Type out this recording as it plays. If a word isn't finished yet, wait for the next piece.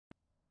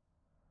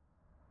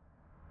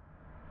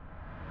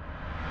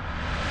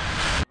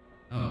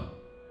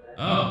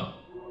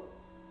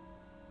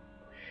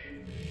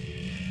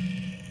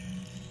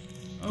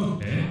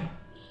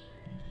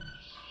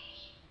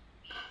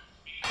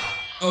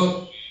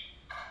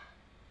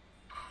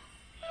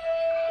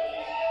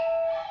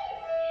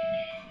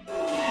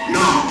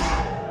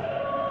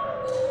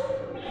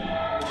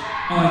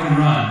I can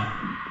run.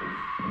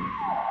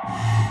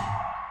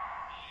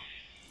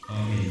 Oh,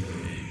 I'm being so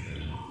dangerous right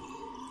now.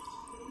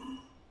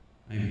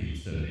 I'm being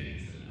so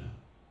dangerous right now.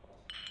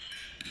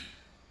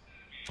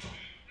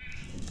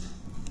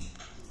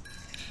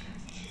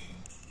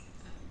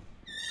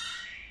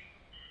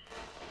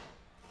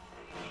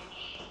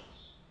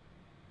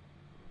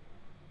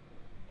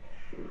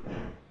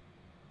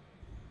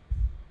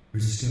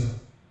 Where's this go?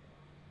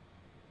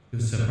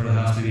 This is a part of the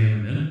house we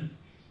haven't been in?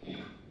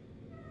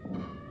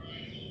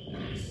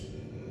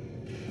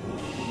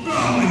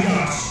 Oh my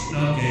gosh!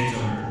 Okay, it's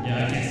over. Yeah,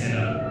 I can't stand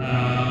up.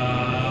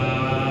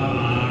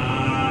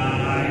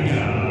 My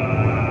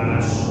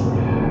gosh!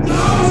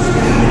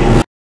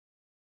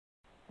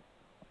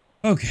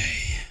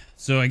 Okay,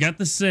 so I got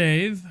the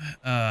save.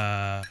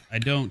 I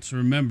don't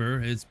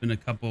remember. It's been a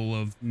couple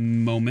of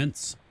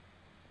moments.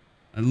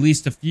 At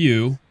least a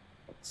few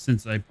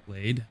since I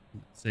played.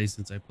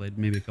 Since I played,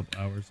 maybe a couple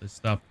hours. I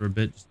stopped for a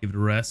bit, just give it a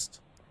rest.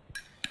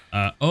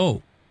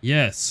 Oh,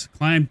 yes,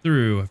 climbed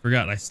through. I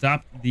forgot, I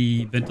stopped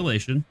the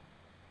ventilation.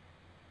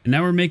 And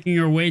now we're making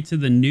our way to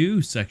the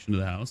new section of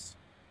the house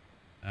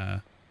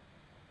that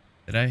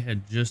I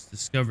had just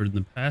discovered in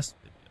the past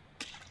video.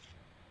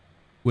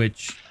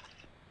 Which,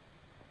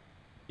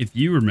 if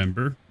you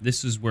remember,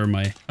 this is where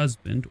my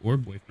husband or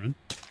boyfriend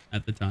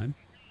at the time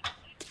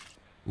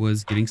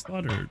was getting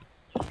slaughtered.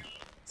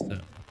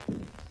 So...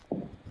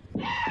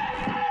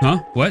 Huh?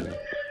 What?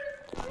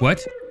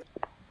 What?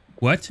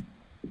 What?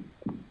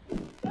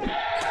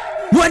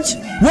 What?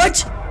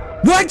 What?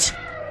 What?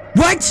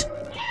 What?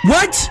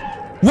 What?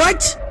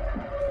 What?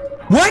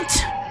 What?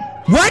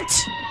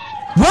 What?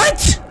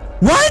 What?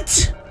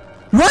 What?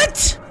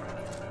 What?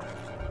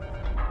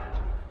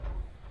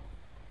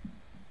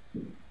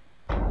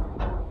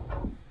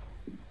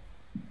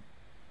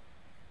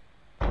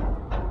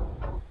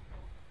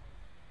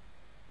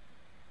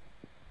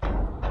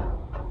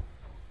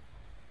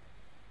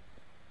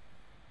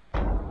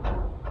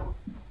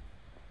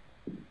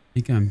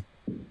 I think I'm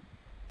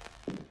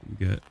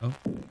good. Oh.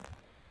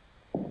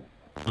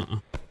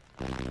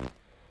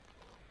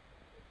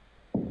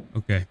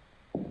 Okay.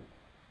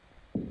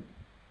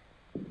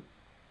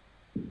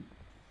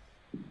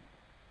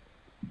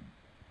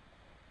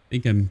 I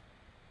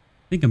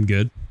think I'm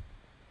good.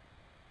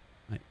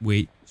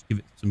 Wait, just give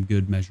it some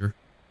good measure.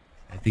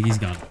 I think he's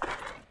gone. Let's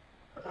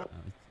go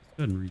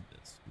ahead and read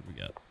this. What do we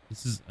got?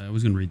 I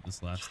was gonna read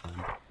this last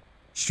time.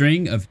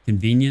 String of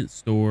convenience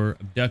store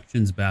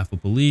abductions baffle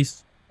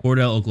police.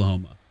 Cordell,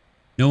 Oklahoma.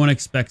 No one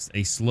expects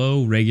a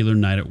slow, regular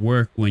night at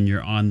work when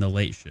you're on the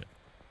late shift.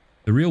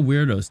 The real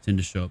weirdos tend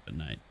to show up at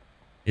night.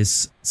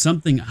 It's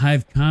something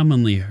I've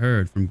commonly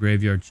heard from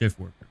graveyard shift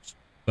workers,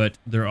 but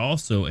there's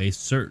also a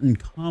certain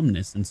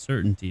calmness and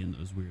certainty in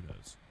those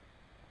weirdos.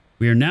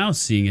 We are now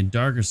seeing a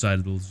darker side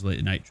of those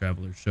late night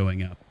travelers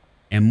showing up,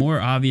 and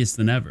more obvious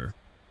than ever.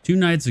 2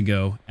 nights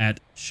ago at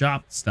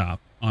Shop Stop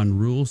on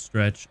rural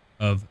stretch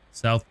of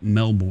South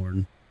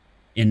Melbourne,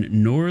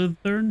 in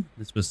northern,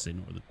 it's supposed to say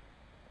northern,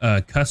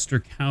 Custer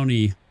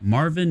County,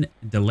 Marvin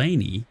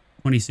Delaney,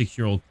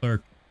 26-year-old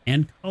clerk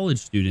and college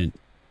student,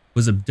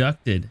 was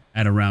abducted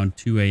at around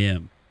 2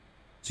 a.m.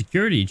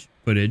 Security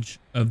footage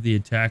of the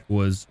attack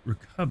was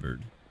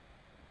recovered,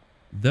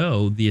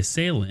 though the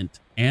assailant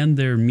and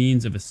their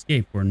means of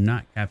escape were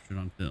not captured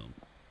on film.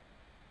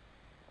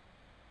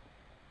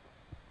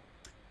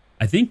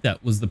 I think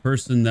that was the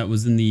person that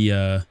was in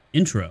the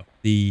intro,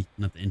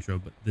 not the intro,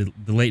 but the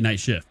late night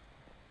shift.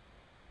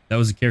 That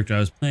was the character I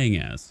was playing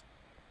as.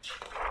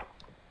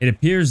 It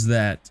appears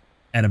that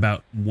at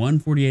about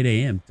 1:48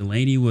 a.m.,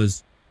 Delaney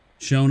was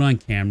shown on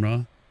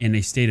camera in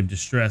a state of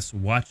distress,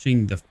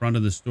 watching the front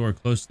of the store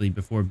closely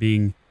before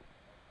being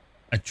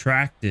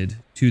attracted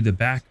to the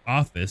back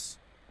office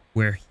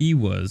where he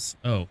was,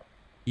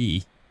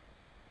 maybe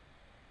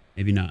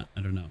not, I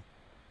don't know,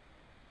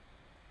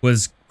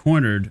 was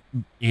cornered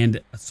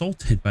and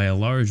assaulted by a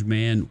large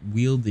man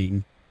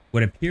wielding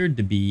what appeared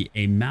to be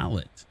a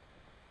mallet.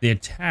 The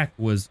attack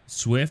was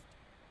swift,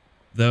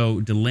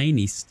 though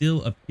Delaney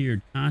still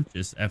appeared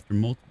conscious after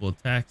multiple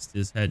attacks to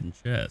his head and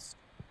chest.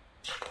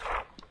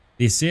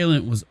 The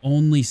assailant was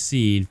only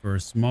seen for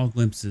small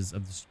glimpses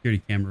of the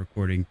security camera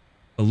recording.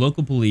 The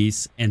local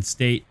police and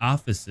state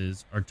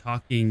offices are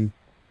taking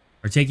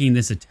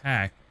this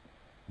attack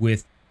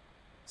with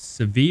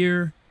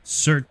severe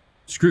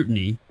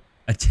scrutiny,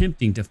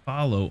 attempting to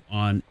follow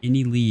on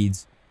any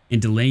leads in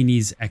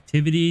Delaney's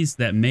activities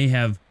that may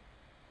have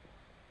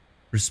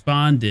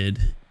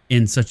responded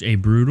in such a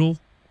brutal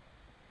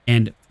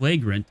and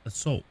flagrant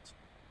assault.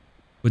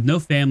 With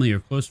no family or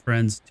close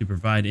friends to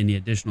provide any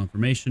additional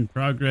information,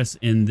 progress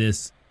in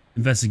this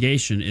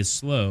investigation is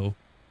slow,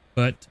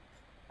 but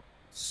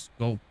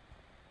scrupulous.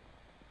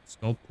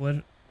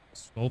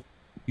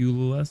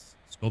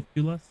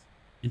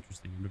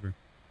 Interesting. I've never.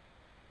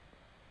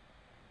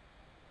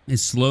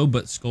 It's slow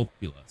but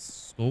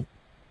scrupulous. I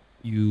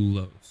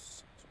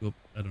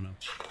don't know.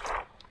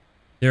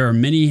 There are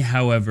many,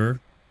 however,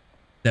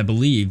 that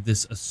believe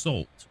this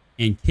assault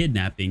and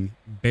kidnapping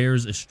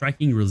bears a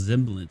striking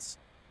resemblance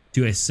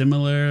to a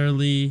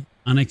similarly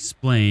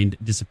unexplained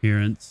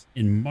disappearance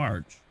in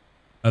March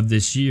of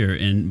this year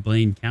in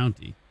Blaine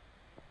County.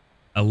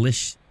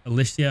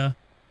 Alicia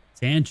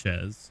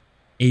Sanchez,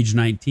 age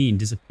 19,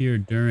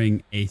 disappeared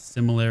during a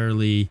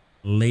similarly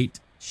late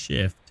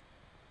shift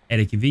at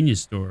a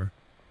convenience store,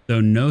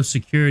 though no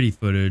security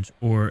footage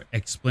or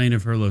explain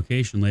of her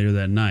location later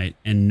that night,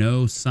 and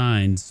no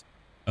signs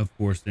of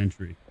forced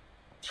entry.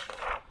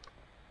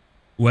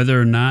 Whether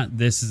or not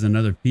this is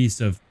another piece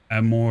of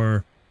a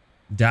more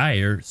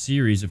dire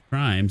series of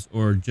crimes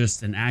or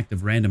just an act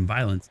of random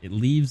violence, it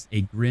leaves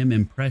a grim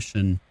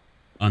impression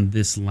on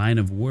this line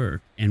of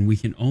work, and we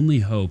can only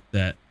hope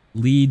that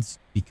leads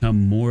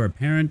become more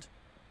apparent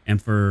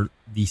and for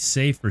the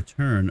safe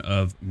return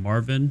of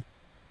Marvin.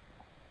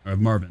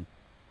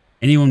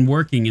 Anyone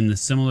working in the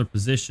similar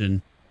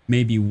position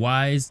may be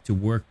wise to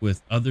work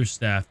with other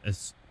staff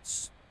as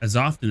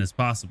often as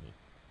possible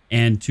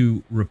and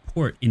to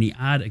report any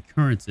odd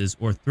occurrences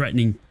or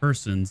threatening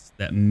persons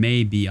that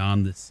may be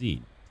on the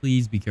scene.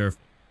 Please be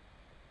careful.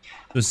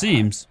 So it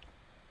seems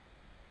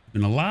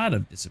there's been a lot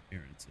of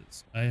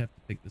disappearances. I have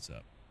to pick this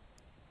up.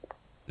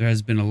 There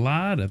has been a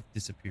lot of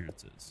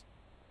disappearances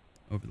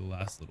over the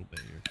last little bit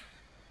here.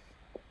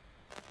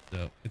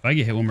 So if I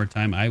get hit one more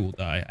time, I will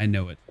die. I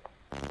know it.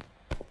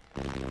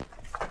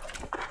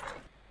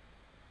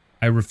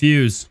 I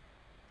refuse.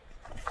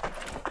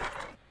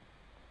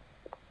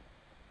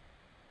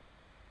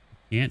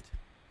 Can't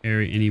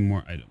carry any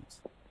more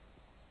items.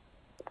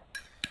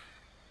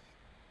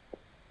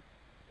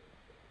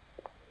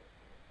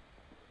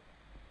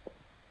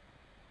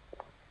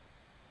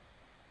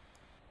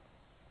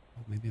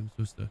 Oh, maybe I'm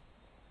supposed to.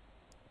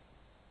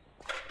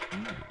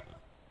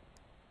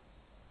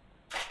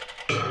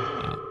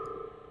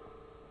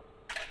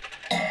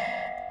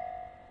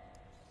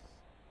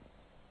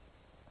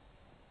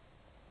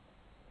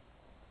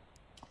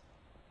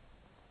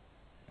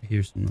 I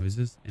hear some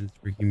noises and it's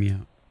freaking me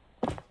out.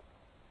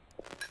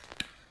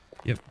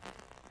 Yep.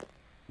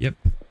 Yep.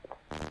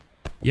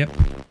 Yep.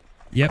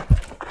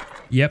 Yep.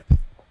 Yep.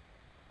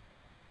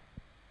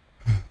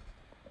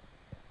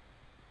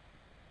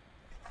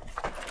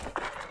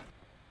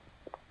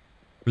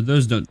 For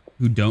those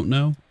who don't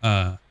know,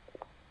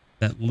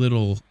 that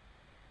little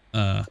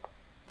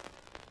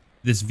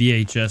this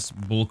VHS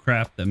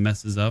bullcrap that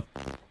messes up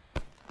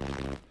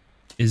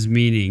is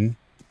means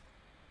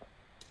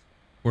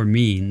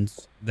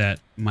that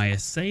my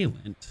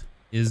assailant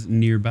is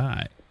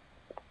nearby.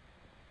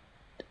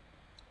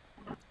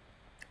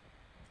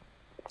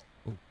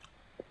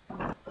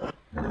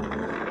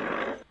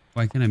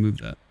 Why can't I move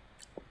that?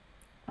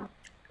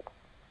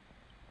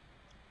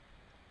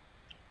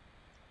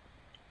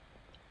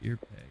 Ear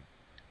peg.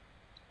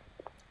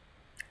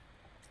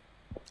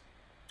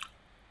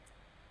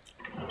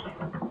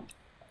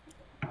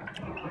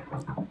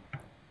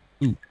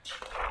 Ooh.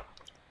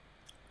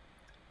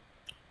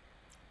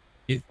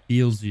 It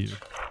feels you.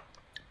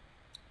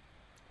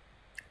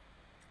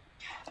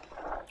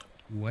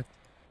 What?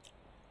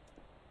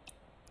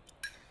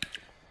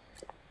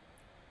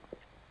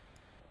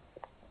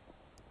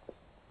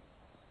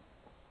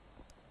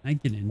 Can I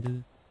get into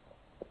this?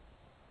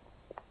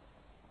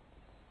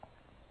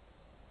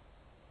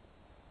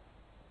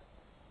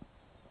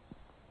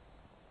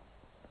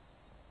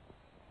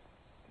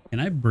 Can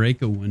I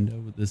break a window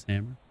with this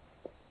hammer?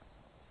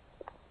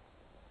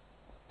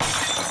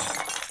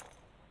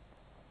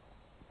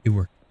 It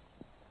worked.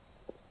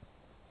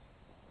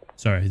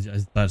 Sorry, I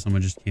thought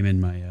someone just came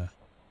in my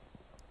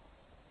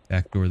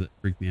back door that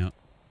freaked me out.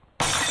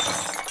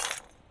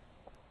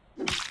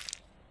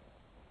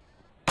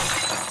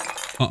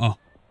 Uh-oh.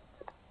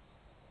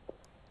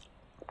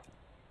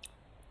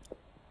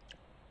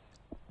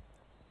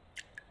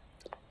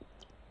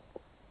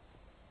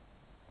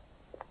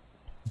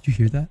 Did you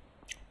hear that?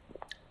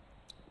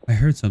 I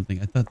heard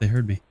something. I thought they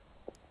heard me.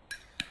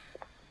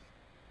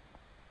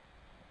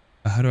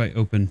 How do I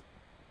open?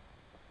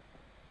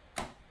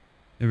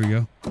 There we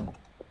go.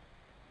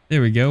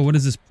 There we go. What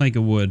is this plank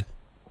of wood?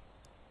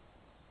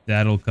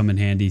 That'll come in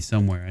handy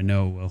somewhere. I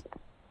know it will.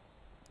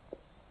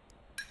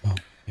 Oh,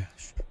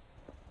 gosh.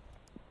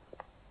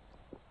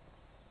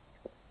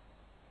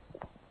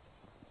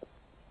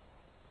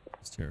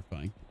 It's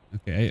terrifying.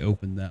 Okay, I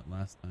opened that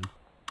last time.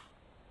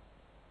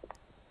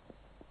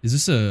 Is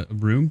this a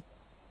room?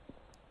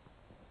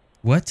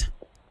 What?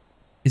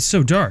 It's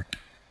so dark.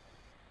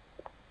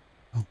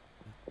 Oh.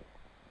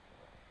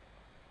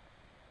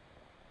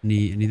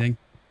 Anything?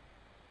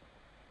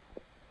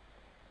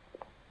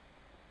 Oh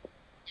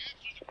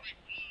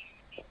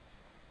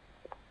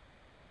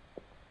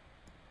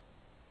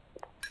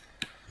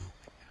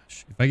my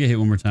gosh. If I get hit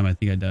one more time, I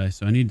think I die.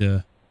 So I need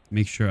to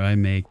make sure I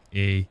make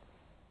a...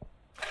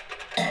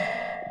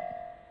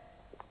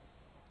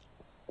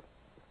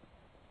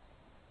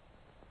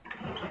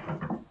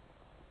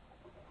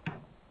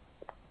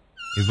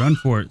 run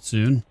for it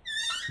soon.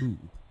 Ooh.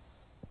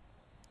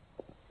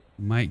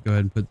 Might go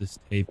ahead and put this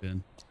tape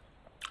in.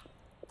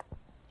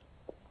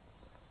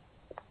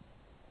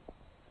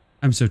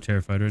 I'm so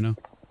terrified right now.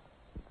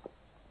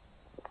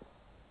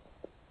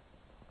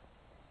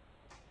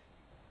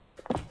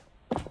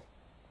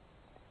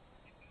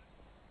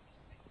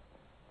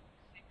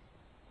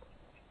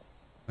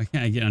 Why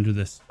can't I get under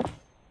this?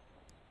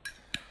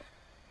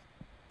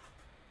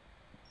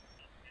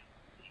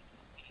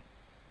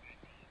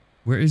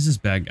 Where is this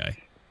bad guy?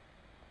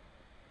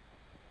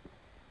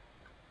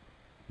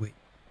 Wait.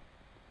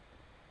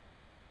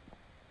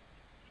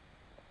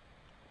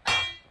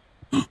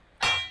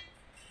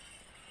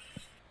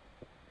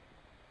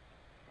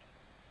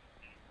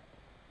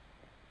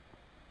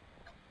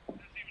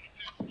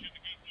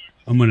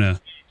 I'm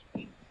gonna...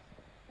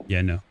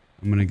 Yeah, no.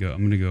 I'm gonna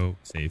go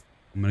save.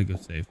 I'm gonna go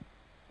save.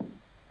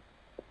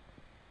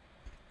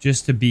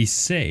 Just to be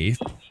safe,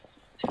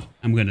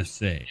 I'm gonna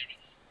save.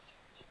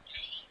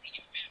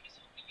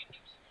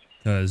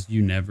 Because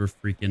you never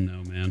freaking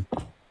know, man.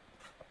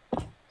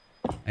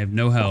 I have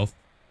no health,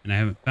 and I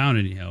haven't found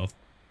any health.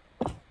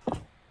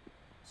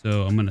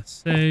 So I'm gonna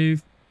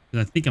save.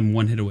 Because I think I'm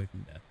one hit away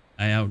from death.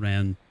 I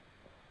outran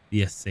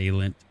the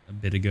assailant a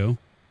bit ago.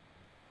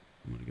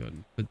 I'm gonna go ahead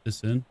and put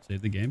this in,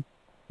 save the game,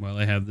 while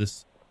I have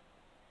this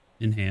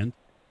in hand.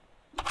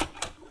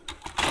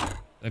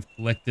 I've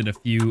collected a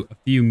few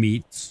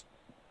meats.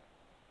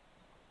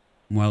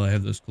 And while I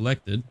have those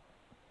collected,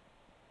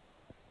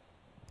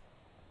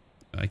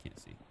 oh, I can't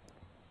see.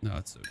 No,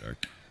 it's so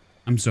dark.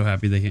 I'm so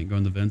happy they can't go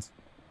in the vents.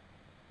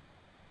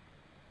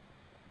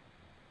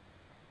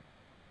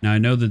 Now I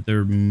know that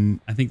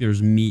I think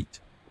there's meat.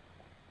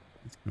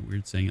 It's kind of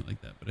weird saying it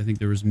like that, but I think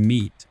there was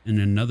meat in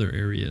another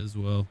area as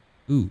well.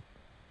 Ooh.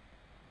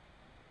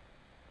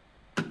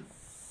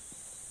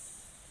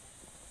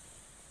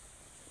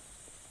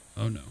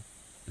 Oh no.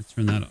 Let's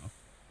turn that off.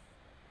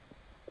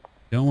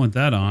 Don't want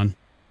that on.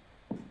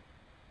 I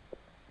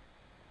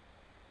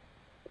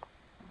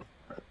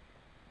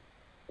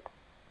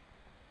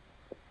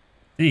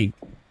think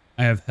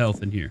I have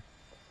health in here.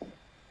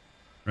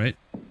 Right?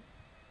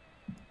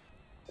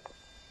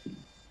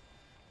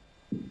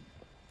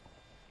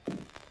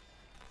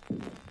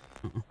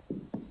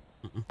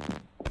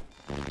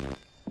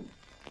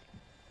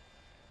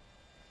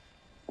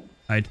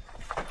 Hide.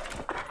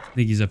 I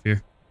think he's up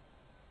here.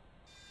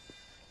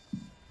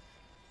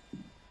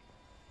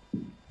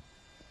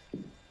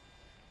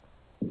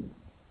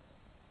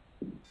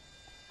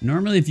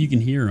 Normally, if you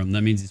can hear him,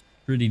 that means he's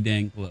pretty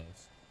dang close.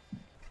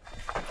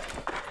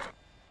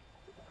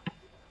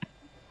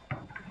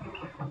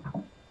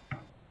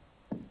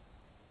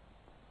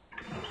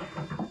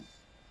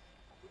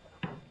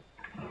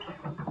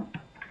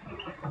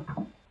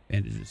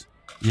 Bandages.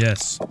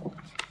 Yes.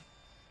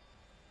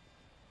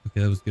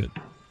 Okay, that was good.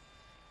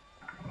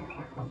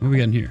 What have we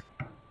got in here?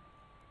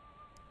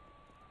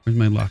 Where's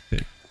my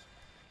lockpick?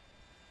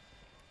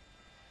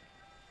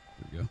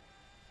 There we go.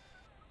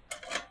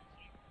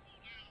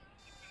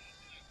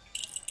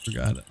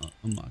 Forgot how to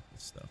unlock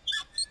this stuff.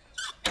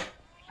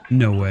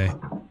 No way.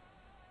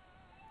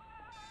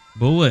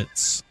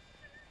 Bullets.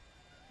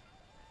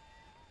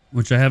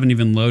 Which I haven't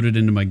even loaded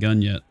into my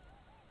gun yet.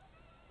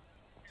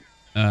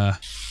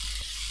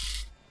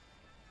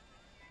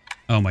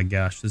 Oh my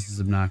gosh, this is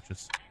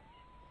obnoxious.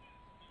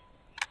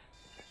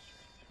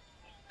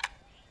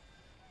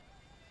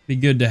 Be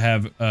good to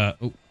have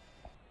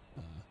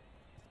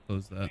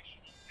close that.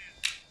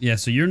 Yeah,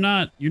 so you're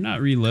not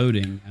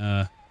reloading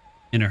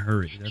in a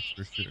hurry, that's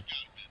for sure.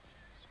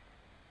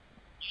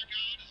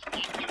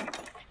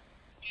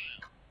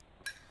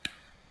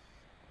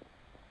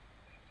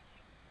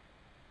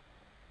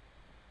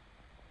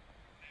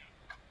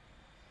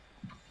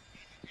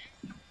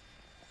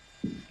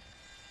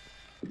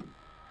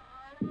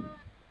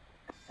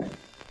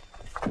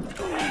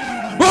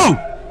 Whoa!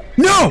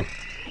 No!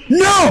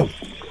 No!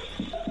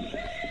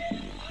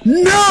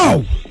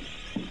 No!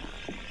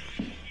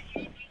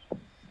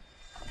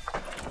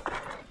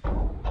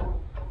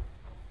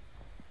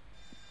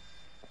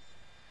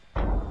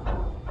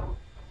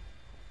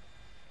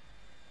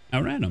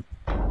 Outran him.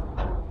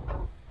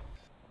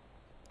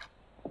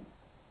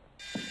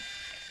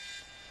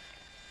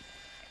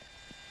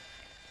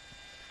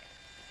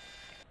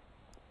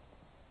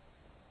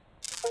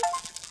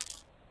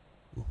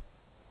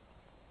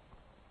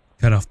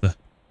 Cut off the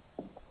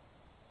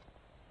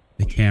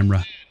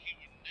camera.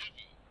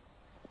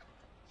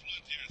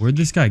 Where'd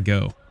this guy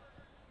go?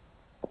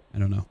 I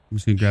don't know. I'm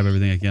just gonna grab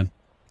everything I can.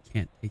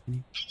 Can't take any.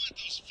 Don't let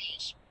those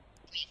false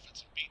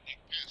prophets and beatnik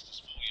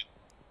pastors fool you.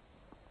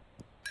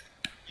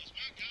 Because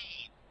my God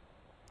is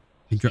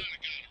not a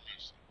God of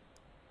mercy.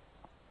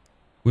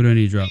 What do I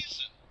need to drop?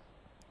 Reason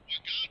why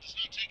God does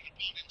not take it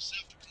upon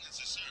himself to cleanse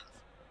this earth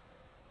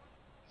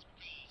is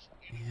because it is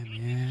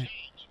not Yeah.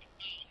 his job to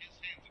defile his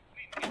hands in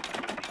cleaning it. He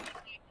is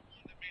not the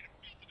one that made it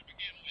filthy to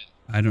begin with.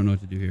 I don't know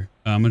what to do here.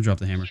 I'm gonna drop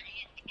the hammer. Take a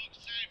look at the book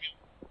of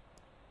Samuel.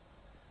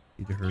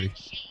 Need to hurry.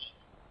 Saul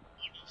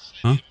wanted to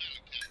slay Huh? the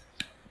Amalekites.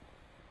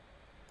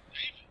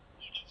 David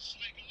wanted to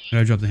slay Goliath. How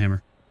do I drop the hammer?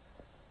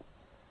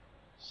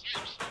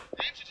 Samson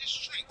granted his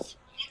strength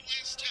one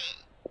last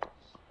time,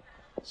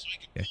 so he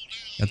could Okay,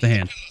 pull down got the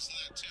hand. pillars of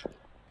that temple.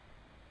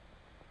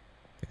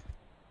 Okay.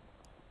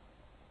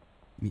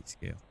 Meat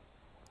scale.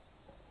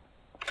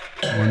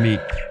 More meat.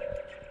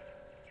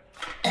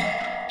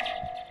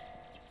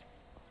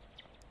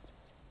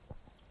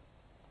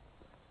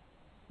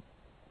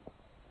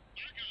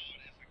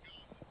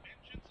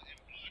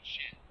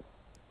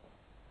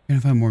 Can I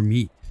find more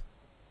meat?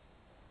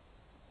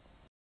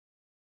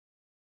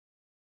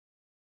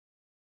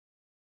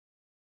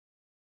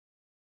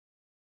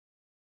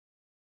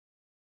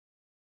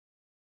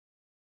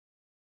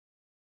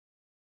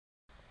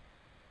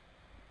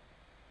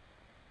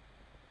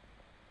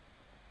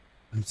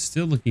 I'm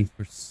still looking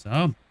for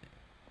something.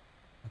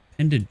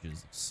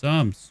 Appendages of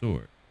some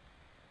sort.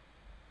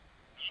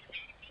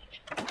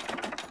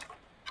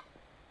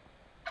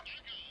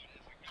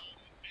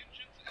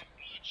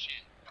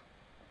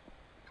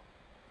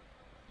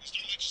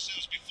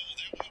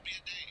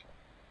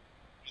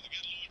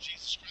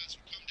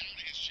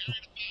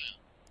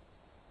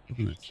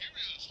 Open this.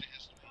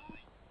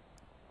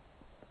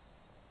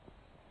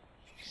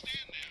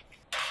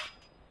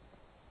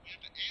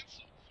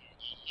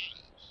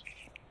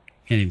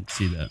 Can't even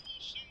see that.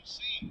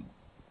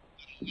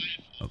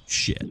 Oh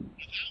shit.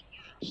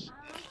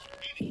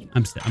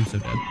 I'm so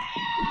dead.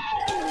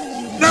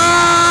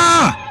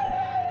 Ah!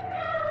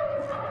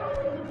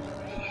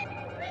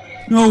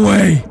 No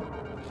way.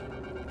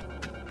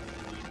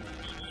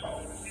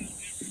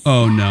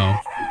 Oh no.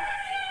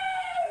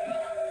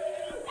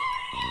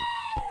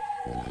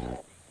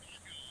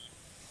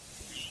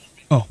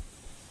 Oh.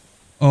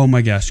 Oh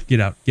my gosh. Get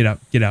out. Get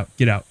out. Get out.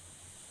 Get out.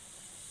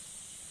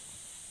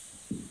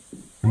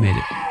 I made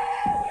it.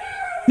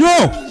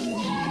 No!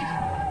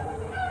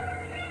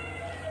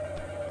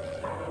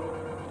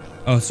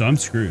 Oh, so I'm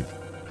screwed.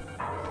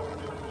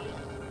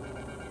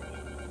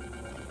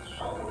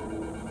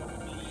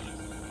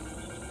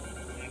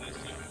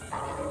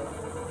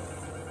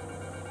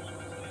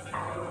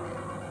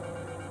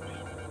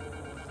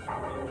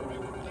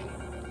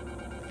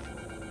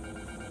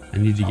 I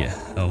need to get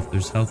health.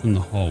 There's health in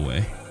the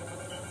hallway.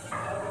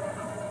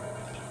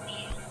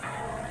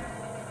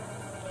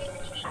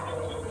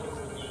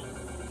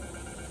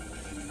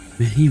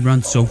 Man, he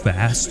runs so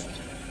fast.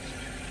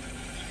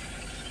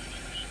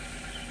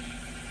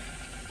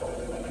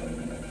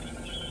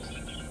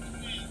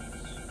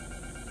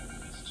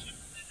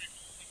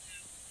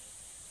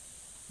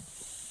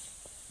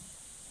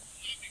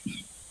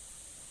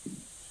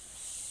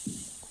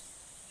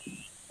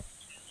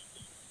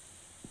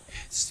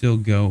 Still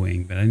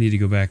going, but I need to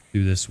go back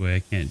through this way. I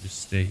can't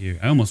just stay here.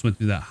 I almost went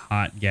through that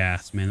hot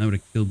gas, man. That would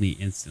have killed me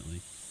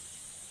instantly.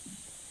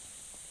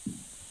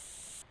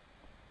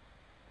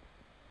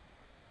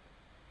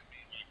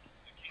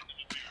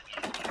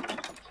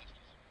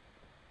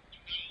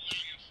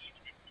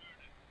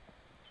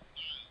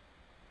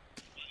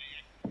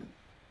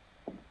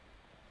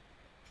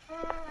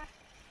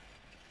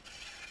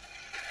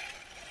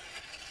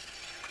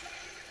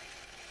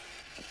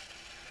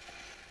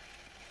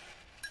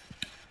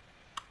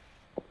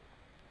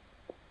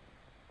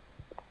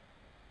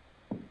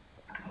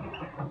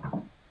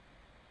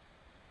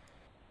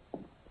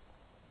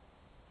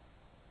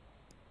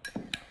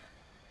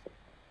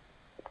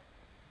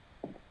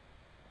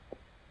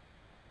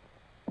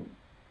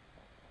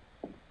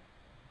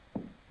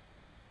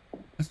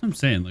 That's what I'm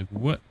saying. Like,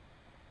 what?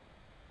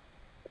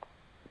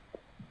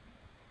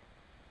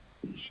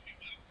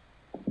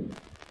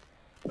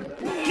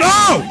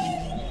 No!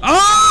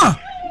 Ah!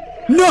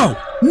 No!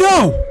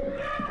 No!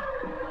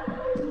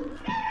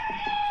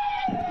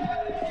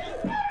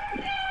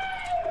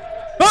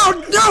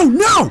 Oh, no!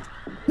 No!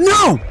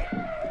 No!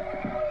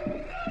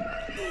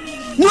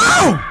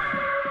 No!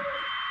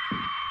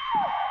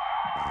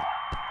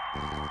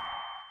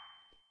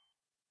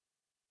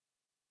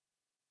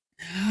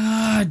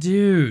 Ah,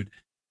 dude.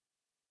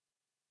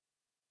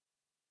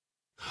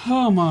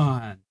 Come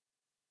on.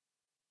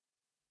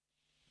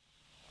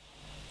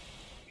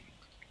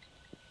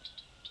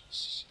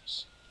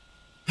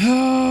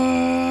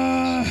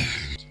 I'm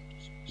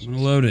gonna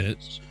load it.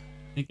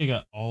 I think I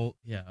got all,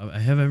 yeah, I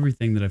have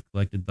everything that I've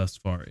collected thus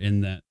far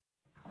in that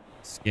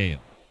scale.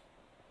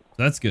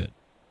 So that's good.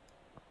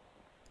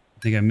 I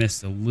think I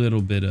missed a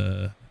little bit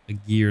of a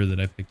gear that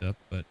I picked up,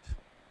 but it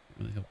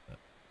really helped that.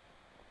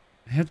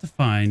 I have to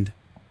find,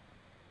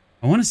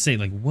 I want to say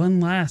like one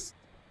last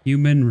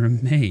human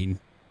remain.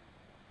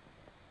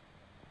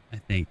 I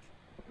think.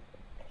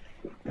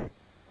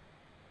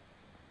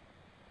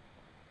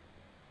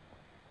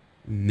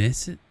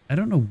 Miss it? I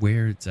don't know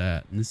where it's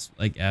at, and this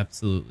like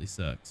absolutely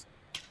sucks.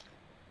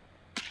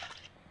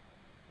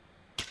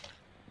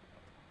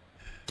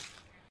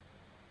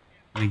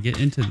 Can I get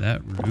into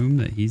that room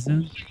that he's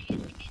in?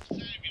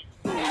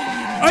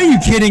 Are you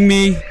kidding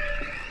me?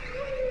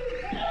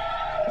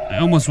 I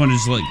almost want to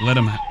just like let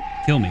him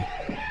kill me,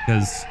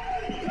 because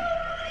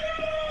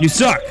you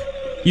suck.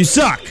 You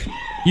suck.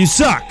 You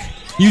suck.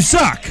 You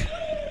suck.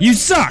 You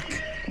suck.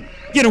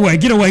 Get away.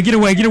 Get away. Get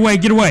away. Get away.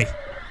 Get away.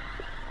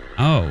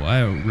 Oh,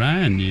 I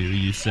outran you,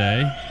 you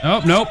say?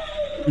 Oh, nope.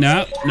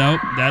 Nope. Nope.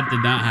 That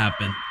did not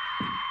happen.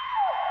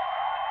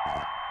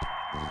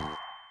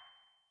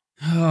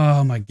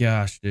 Oh my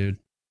gosh, dude.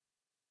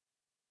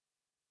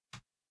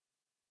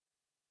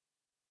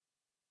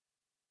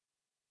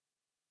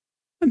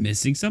 Am I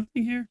missing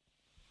something here?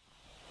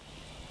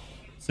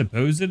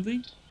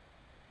 Supposedly?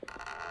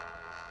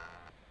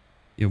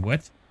 Yeah,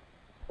 what?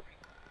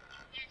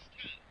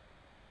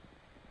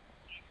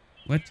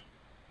 What?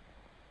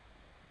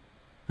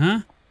 Huh?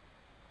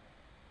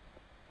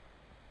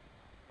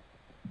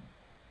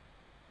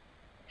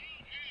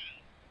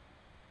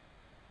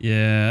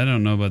 Yeah, I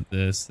don't know about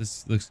this.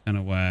 This looks kind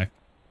of whack.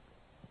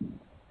 How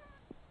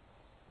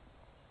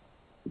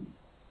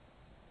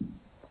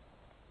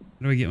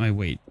do I get my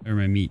weight or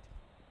my meat?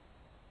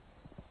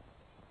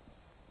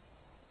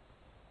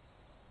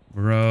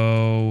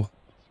 Bro,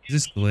 is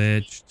this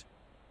glitched?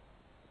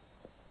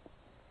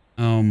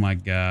 Oh my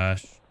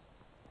gosh.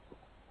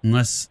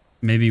 Unless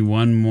maybe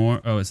one more.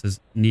 Oh, it says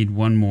need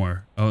one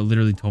more. Oh, it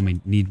literally told me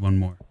need one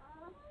more.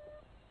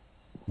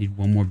 Need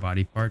one more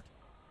body part.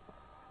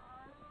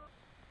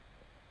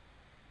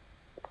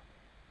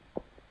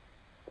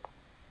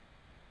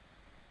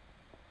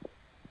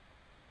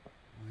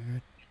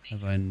 Where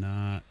have I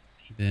not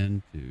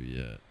been to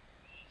yet?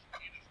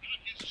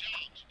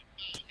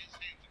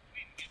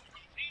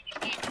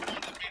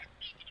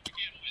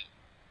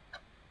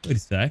 Wait a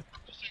sec.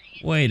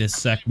 Wait a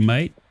sec,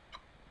 mate.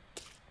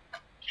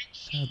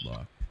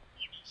 Padlock.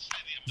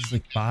 This is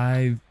like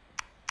 5,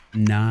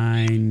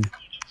 9,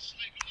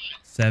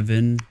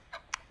 7.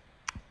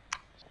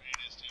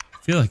 I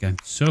feel like I'm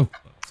so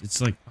close.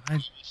 It's like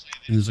 5,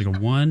 and there's like a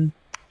 1.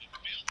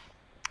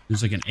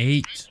 There's like an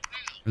 8,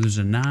 or there's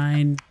a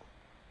 9.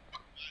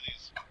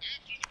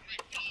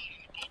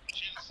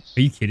 Are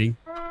you kidding?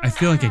 I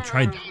feel like I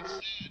tried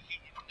that.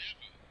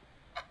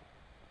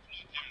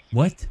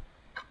 What?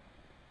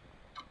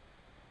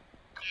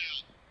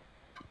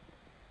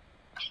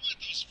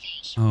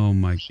 Oh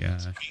my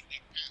gosh.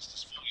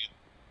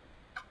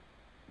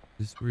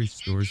 This is where he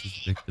stores his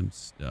victim's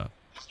stuff.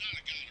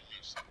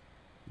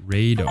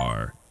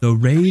 Radar. The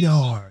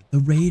radar. The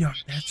radar.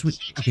 That's what.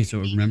 Okay, so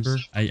remember?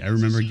 I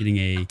remember getting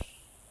a.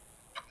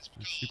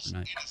 Super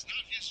nice.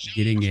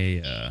 Getting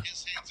a.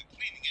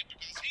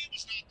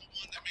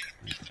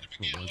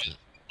 What was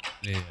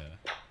it? A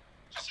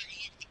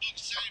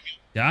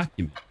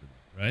document for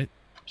that, right?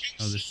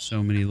 Oh, there's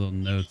so many little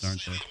notes,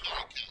 aren't there?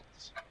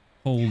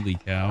 Holy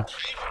cow.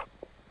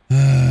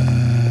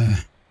 I'm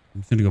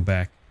just gonna go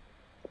back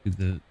to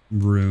the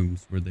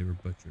rooms where they were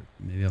butchered.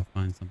 Maybe I'll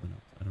find something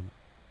else. I don't know.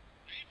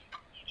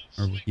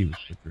 Or what he was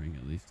butchering,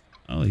 at least.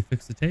 Oh, he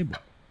fixed the table.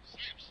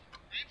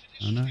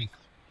 Oh, nice.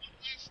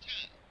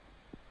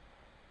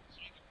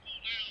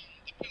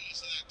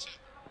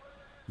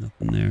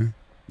 Nothing there.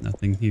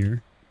 Nothing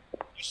here.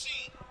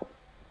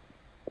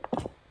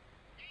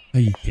 Are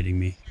you kidding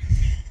me?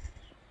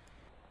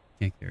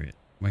 Can't carry it.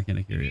 Why can't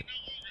I carry it?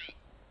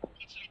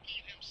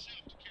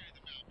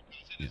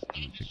 Yeah,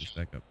 I'm gonna pick this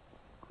back up.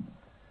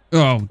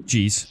 Oh,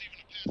 jeez.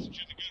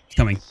 It's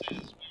coming.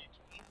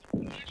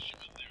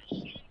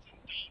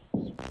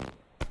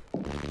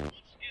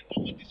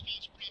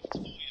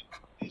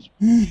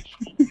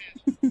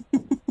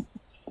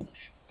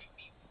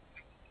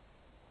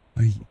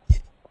 Are you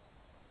kidding?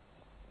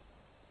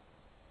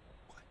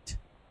 What?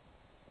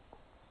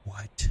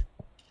 What?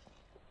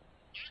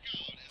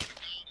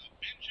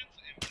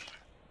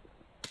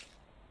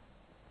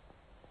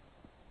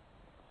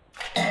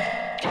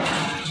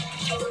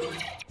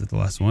 Is that the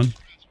last one?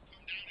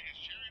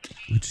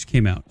 It just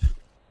came out.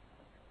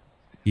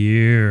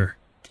 Gear.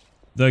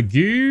 The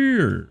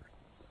gear.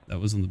 That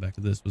was on the back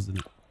of this, wasn't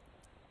it?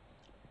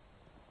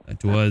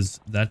 That was.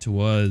 That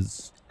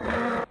was.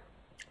 I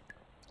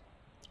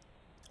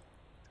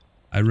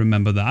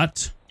remember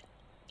that.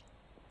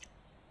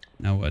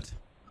 Now what?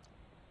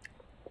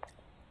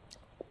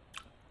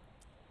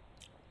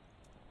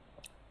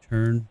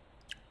 Turn.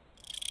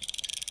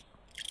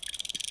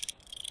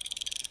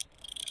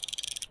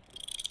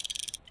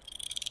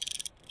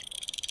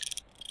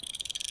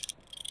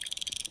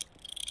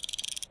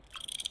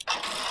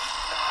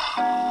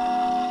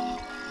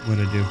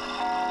 What'd I do?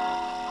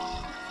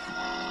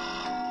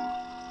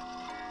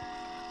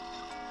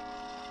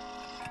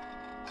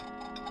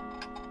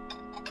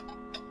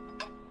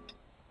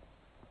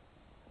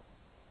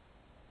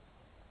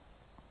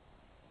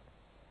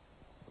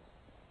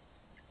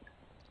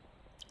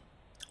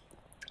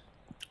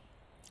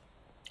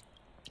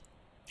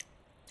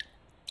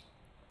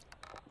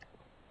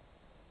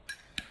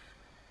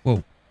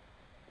 Whoa.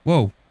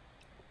 Whoa.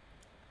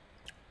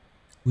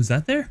 Was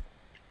that there?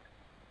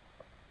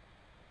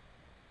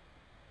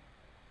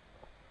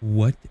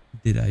 What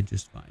did I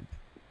just find?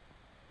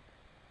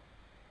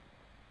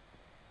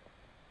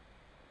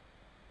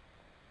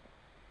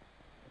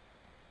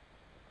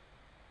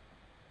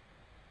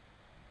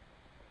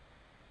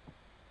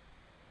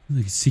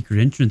 Like a secret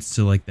entrance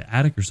to like the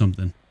attic or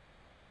something.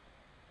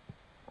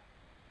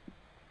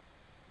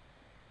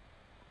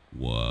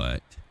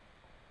 What?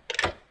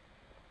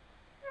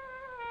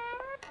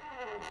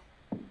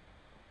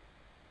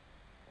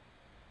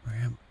 Where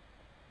am I?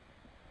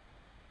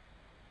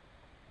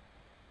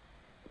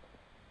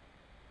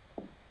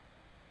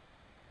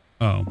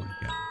 Oh my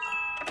gosh.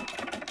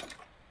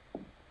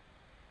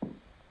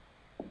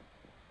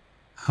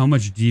 How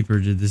much deeper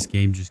did this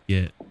game just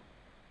get?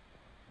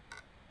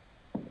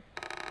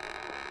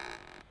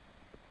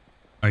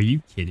 Are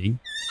you kidding?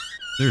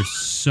 There's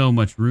so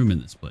much room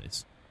in this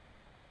place.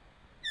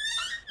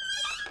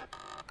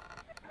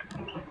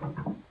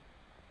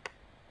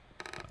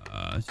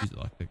 let's use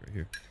a lockpick right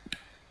here.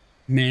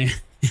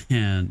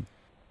 Man,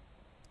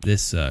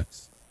 this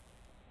sucks.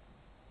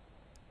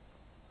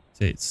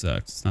 Say it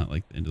sucks. It's not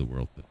like the end of the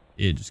world, but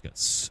it just got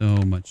so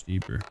much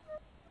deeper.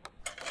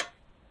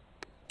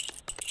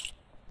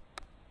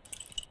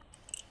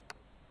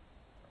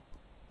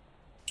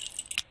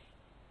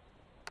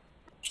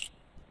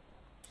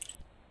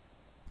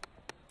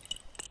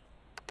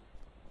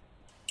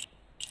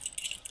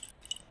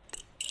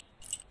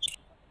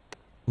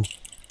 Ooh,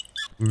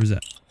 where was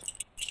that?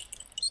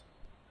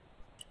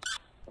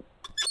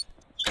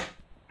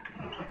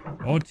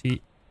 Oh,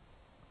 T.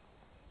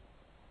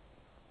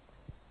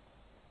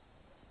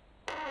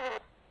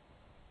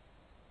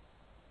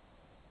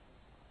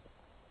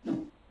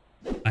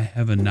 I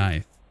have a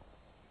knife.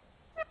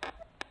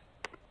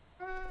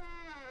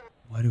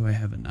 Why do I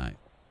have a knife?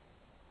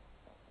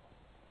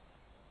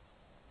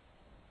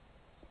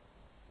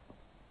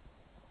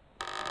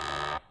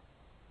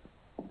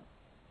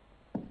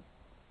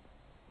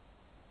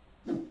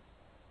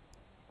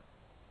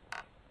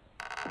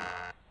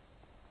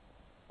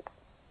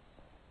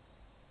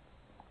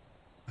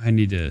 I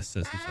need to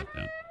set some stuff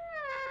down.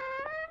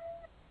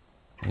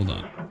 Hold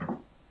on.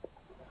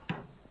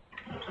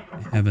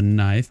 I have a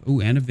knife.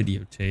 Oh, and a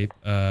videotape.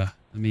 Let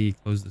me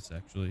close this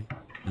actually,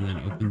 and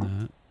then open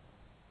that.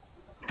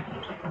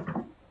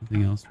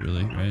 Nothing else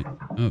really, right?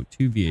 Oh,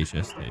 2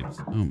 VHS tapes.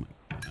 Oh my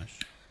gosh.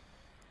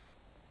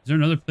 Is there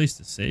another place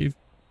to save?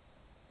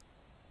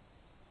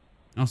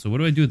 Also, what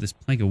do I do with this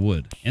plank of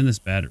wood and this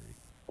battery?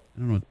 I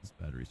don't know what this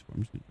battery's for.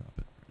 I'm just gonna drop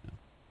it right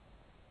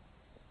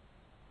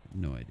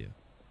now. No idea.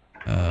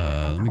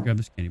 Let me grab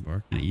this candy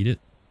bar. Can I eat it?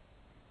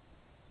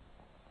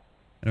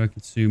 How do I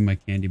consume my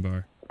candy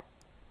bar?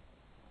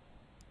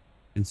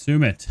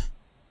 Consume it.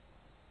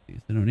 I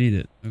guess I don't need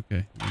it.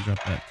 Okay, I'll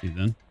drop that too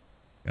then.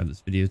 Grab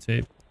this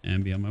videotape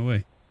and be on my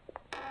way.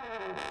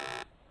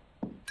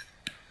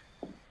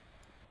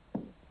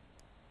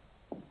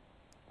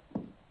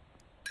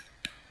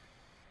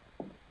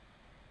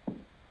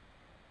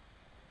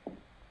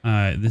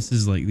 This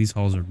is like, these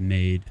halls are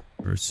made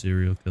for a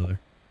serial killer.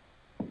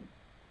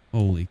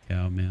 Holy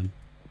cow, man.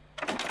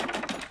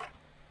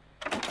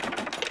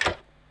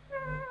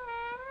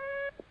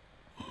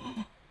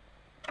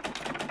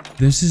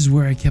 This is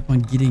where I kept on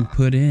getting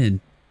put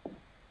in.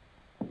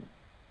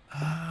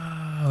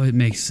 Oh, it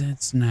makes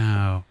sense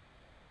now.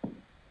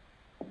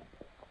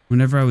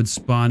 Whenever I would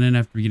spawn in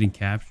after getting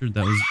captured,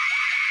 that was...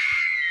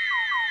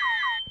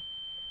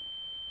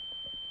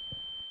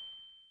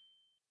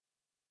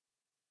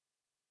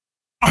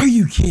 Are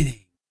you kidding?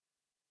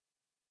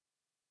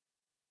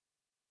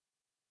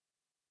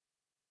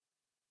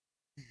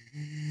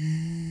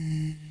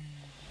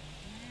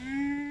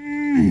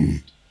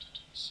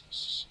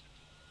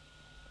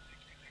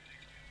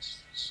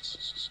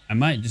 I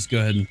might just go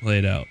ahead and play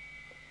it out.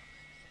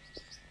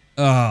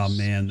 Oh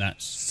man,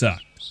 that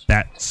sucked.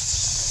 That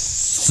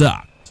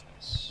sucked.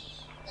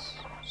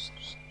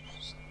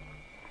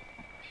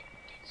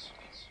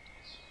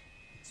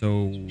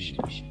 So,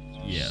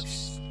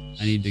 yes,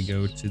 I need to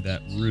go to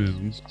that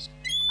room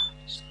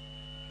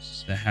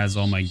that has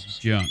all my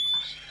junk,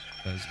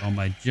 because all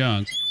my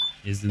junk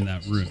is in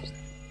that room.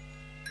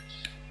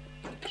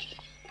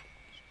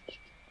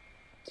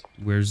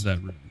 Where's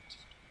that room?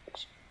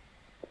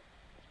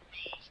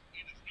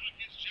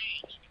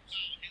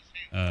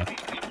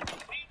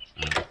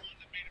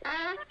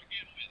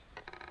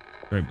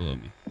 Right below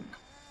me.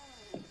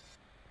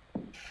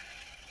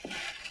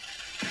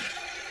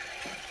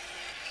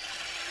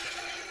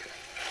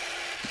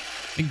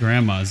 My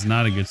grandma is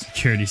not a good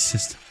security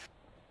system.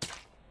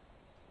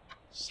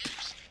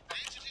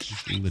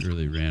 She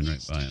literally ran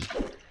right by him.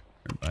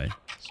 Or by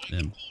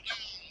them.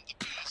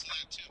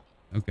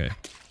 Okay.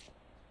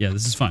 Yeah,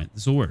 this is fine.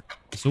 This will work.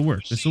 This will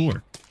work. This will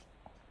work.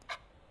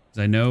 Because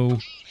I know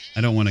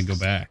I don't want to go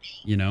back,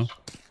 you know?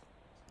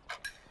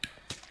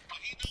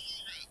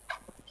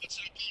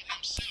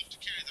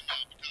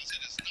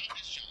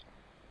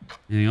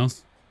 Anything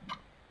else?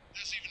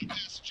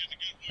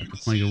 Got the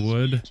plank of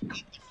wood.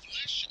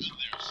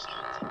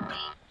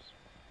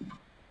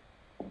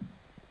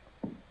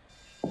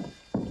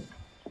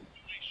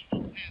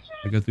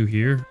 I go through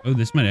here. Oh,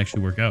 this might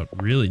actually work out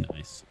really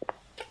nice.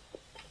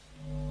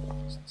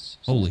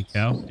 Holy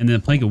cow. And then a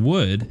plank of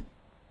wood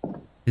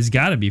has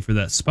got to be for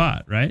that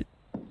spot, right?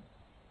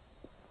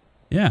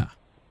 Yeah.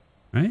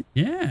 Right?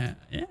 Yeah.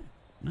 Yeah.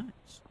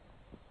 Nice.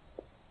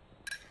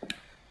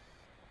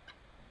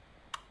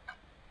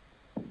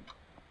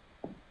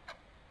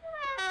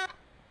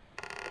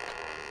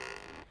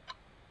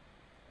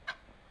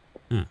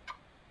 Huh.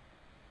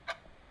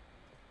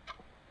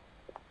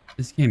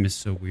 This game is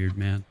so weird,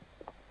 man.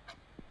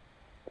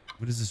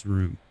 What is this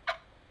room?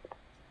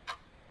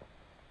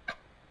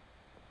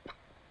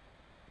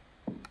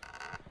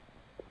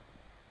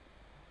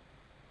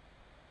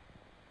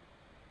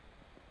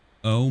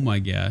 Oh my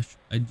gosh.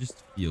 I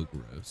just feel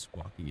gross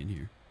walking in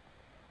here.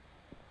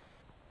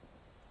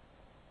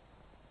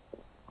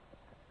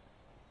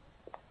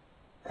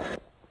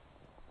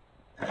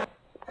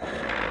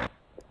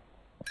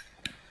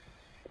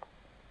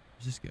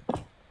 Is this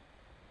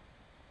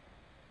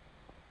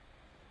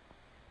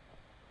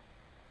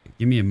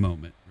Give me a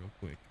moment real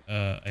quick.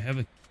 I have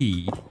a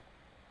key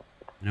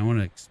and I want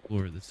to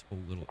explore this whole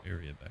little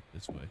area back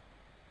this way.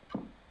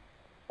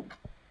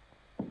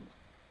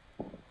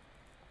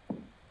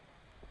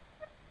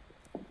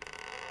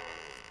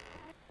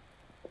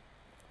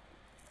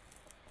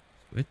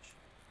 Switch?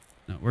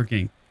 Not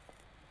working.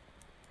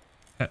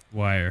 Cut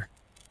wire.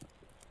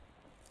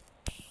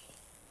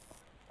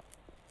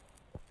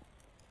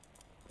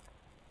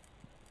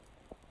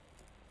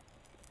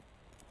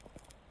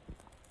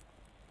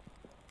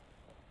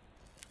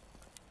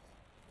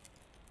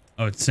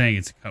 Oh, it's saying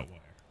it's a cut wire.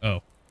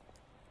 Oh.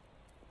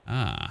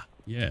 Ah,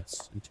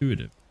 yes.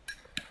 Intuitive.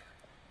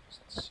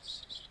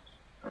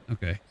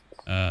 Okay.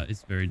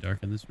 It's very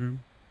dark in this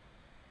room.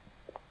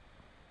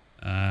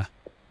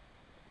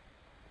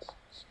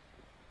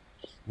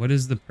 What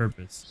is the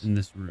purpose in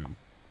this room?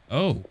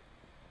 Oh.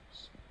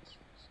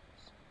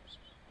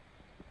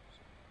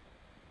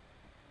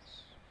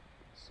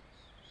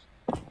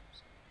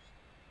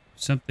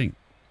 Something.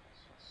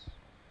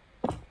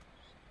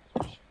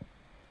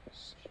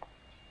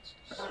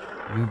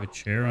 Move a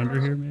chair under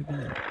here, maybe?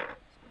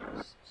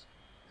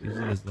 Use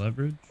it as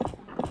leverage?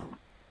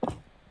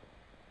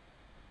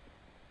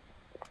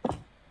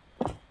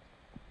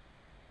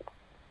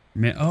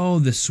 Man, oh,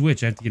 the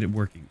switch. I have to get it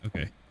working.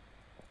 Okay.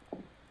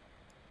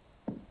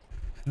 I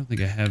don't think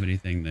I have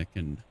anything that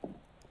can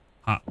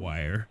hot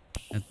wire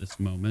at this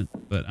moment,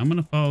 but I'm going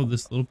to follow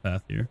this little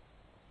path here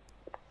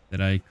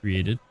that I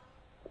created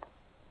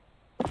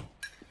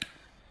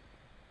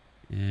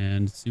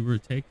and see where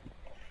it takes me.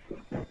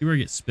 See where I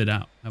get spit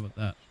out. How about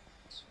that?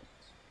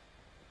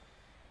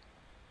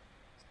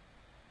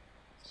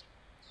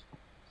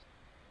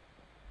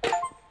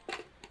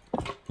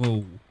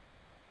 Whoa.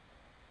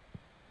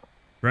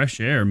 Fresh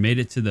air made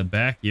it to the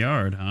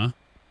backyard, huh?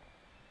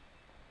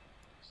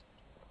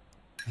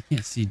 I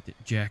can't see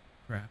jack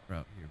crap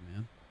out here,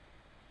 man.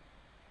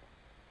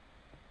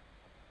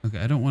 Okay,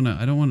 I don't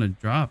want to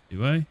drop,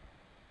 do I?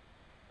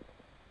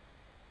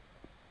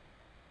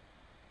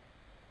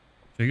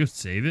 Should I go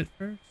save it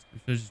first? Or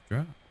should I just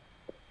drop?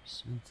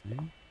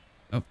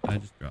 Oh, I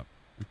just dropped.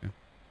 Okay.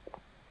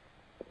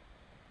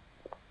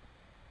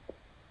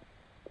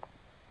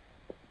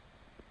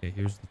 Okay,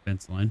 here's the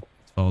fence line.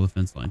 Let's follow the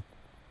fence line.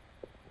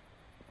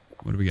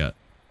 What do we got?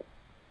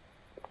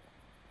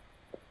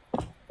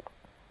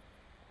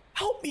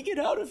 Help me get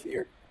out of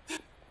here.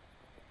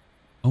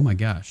 Oh my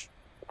gosh.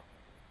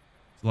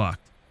 It's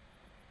locked.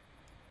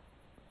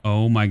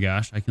 Oh my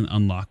gosh, I can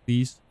unlock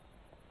these.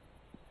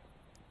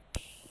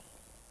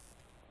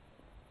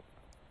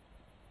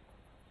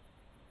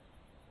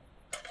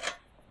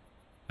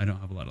 I don't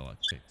have a lot of lock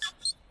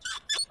picks.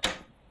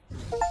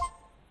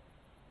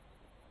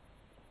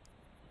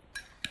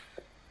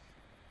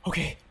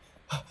 Okay,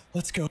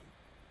 let's go.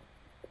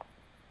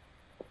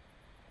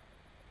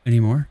 Any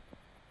more?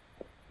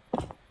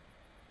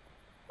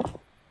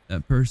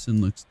 That person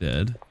looks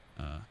dead.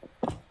 Help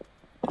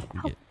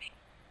me.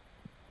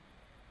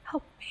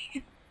 Help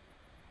me.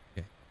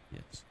 Okay,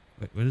 yes.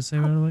 Wait, what did it say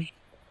about her leg?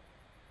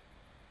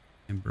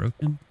 I'm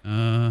broken?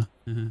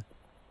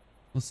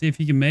 We'll see if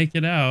you can make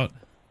it out.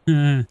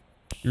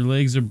 Your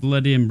legs are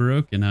bloody and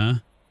broken, huh?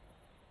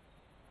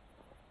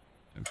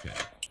 Okay.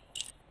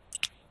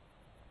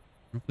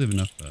 Hopefully I have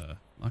enough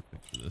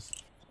lockpick for this.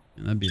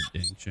 And that'd be a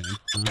dang shame,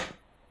 huh?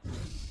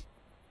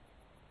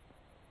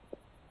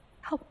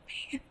 Help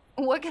me.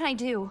 What can I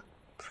do?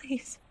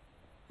 Please.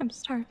 I'm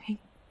starving.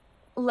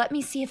 Let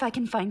me see if I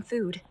can find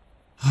food.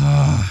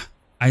 I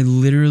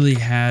literally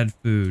had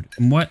food.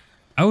 And what?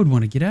 I would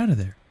want to get out of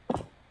there.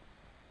 Are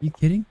you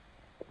kidding?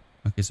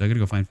 Okay, so I gotta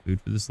go find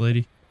food for this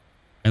lady.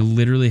 I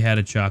literally had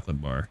a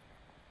chocolate bar.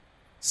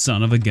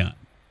 Son of a gun.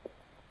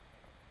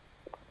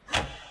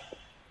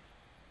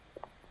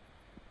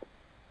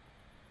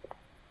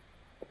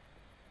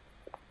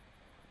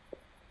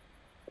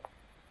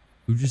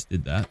 Who just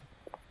did that?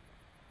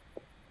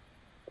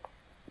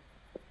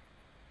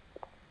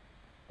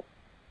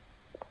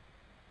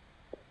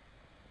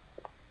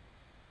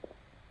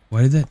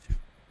 Why did that do?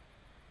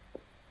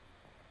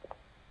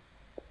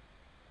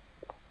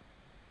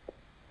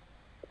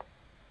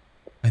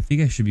 I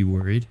think I should be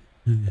worried.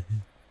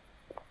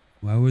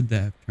 Why would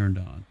that have turned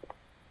on?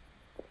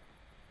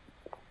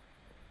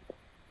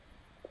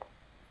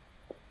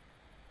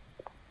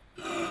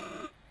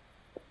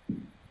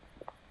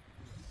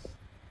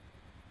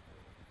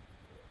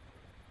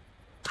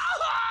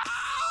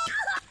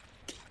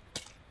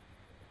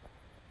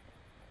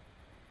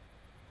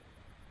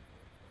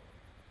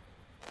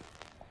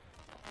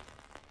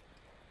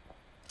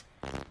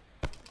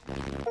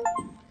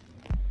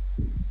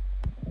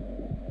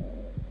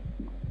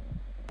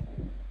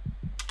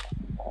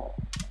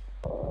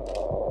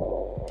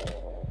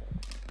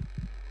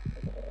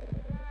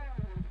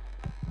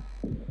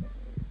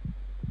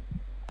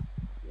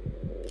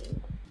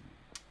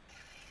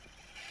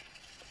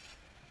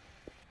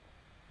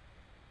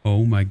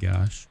 Oh my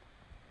gosh.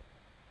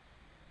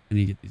 I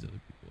need to get these other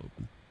people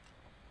open.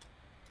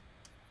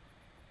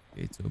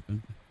 Gates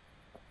open.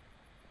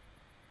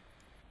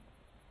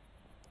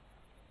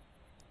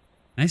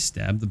 Can I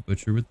stab the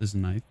butcher with this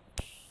knife?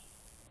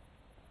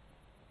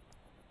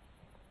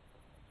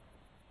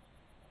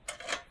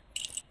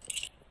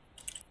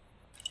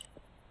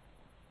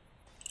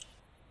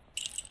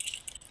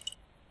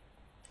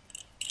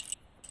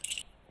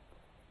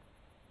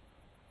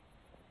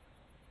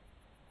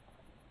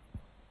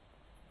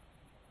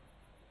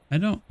 I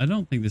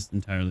don't think this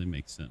entirely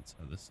makes sense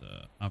how this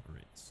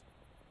operates.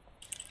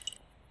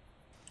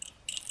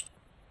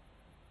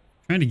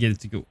 Trying to get it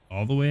to go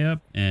all the way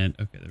up, and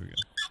okay, there we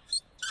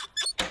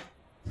go.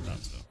 Thought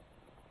so.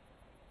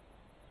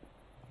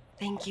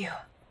 Thank you.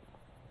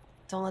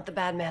 Don't let the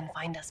bad man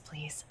find us,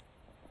 please.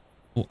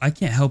 Well, I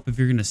can't help if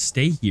you're gonna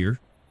stay here.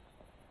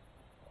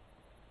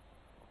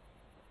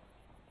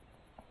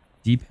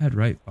 D-pad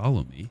right,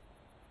 follow me.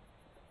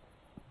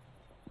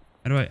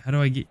 How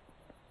do I get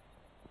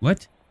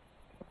what?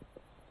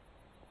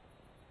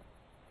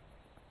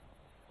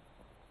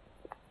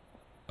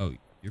 Oh,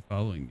 you're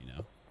following me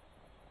now.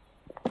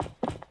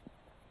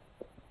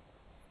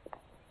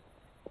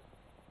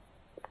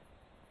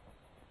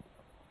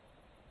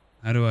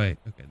 How do I?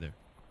 Okay, there.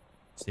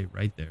 Stay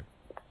right there.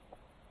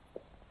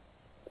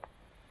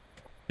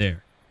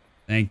 There.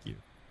 Thank you.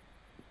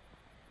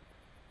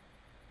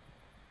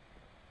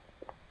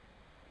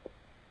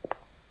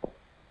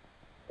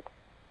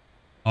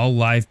 All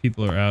live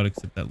people are out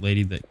except that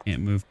lady that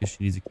can't move because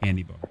she needs a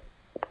candy bar.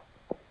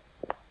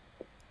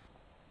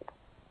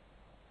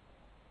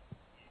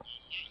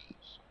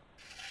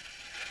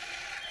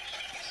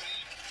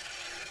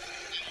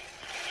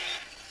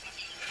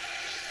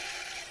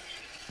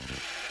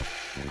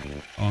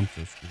 Oh, I'm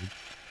so screwed.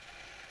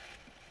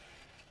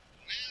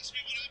 Ask me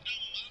what I've done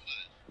with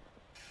my life.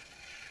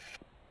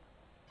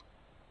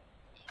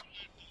 I would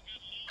let the good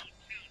Lord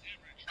count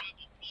every drop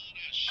of blood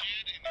I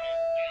shed in his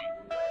name.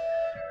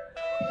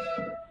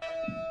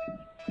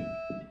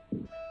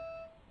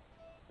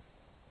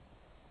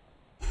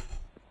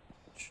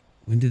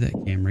 When did that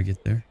camera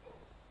get there?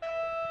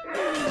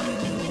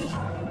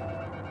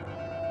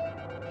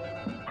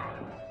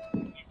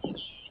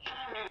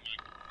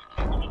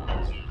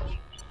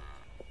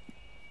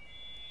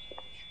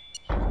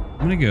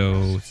 I'm gonna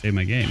go save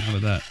my game. How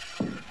about that?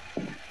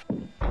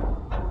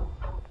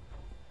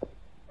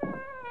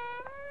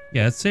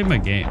 Yeah, let's save my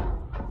game.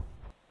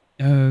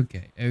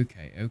 Okay.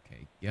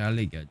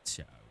 Jolly good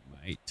show,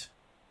 mate.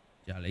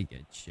 Jolly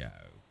good show.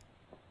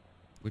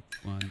 Which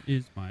one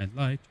is my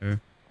lighter?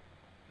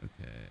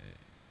 Okay.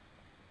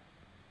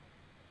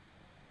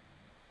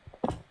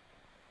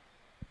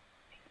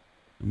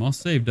 I'm all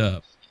saved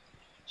up.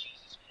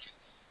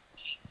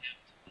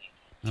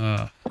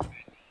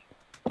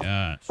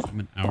 Gosh, I'm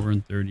an hour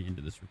and 30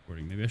 into this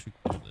recording. Maybe I should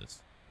call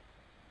this.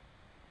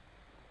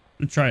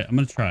 I'm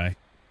gonna try.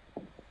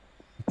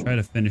 I'll try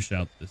to finish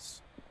out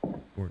this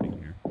recording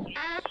here.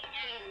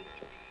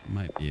 I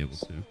might be able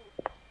to.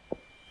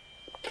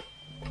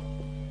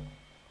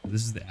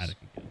 This is the attic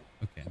again.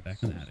 Okay, I'm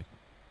back in the attic.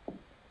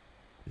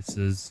 This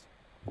is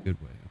a good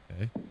way,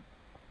 okay?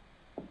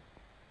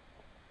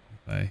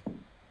 If I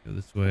go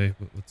this way,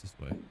 what's this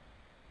way?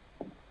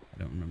 I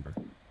don't remember.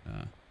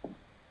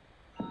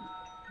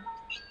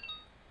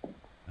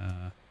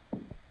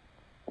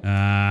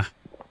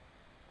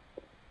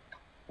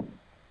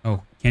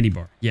 Oh, candy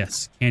bar.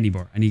 Yes, candy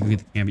bar. I need to get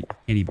the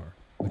candy bar,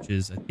 which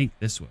is, I think,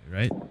 this way,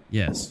 right?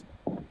 Yes.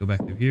 Go back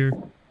through here.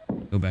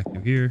 Go back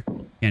through here.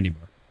 Candy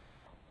bar.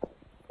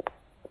 I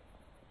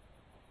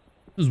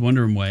was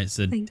wondering why it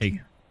said Thank take.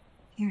 you.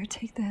 Here,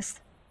 take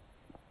this.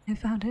 I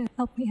found it.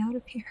 Help me out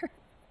of here.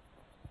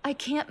 I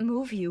can't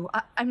move you.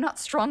 I'm not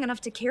strong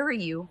enough to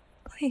carry you.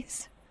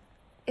 Please.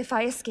 If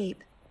I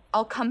escape,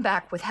 I'll come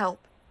back with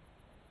help.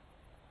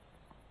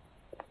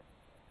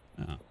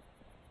 Oh.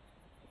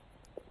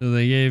 So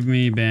they gave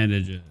me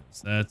bandages.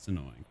 That's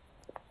annoying.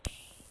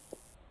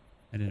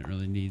 I didn't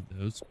really need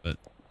those, but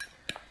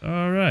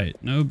all right,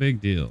 no big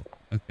deal.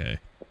 Okay.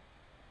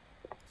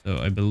 So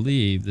I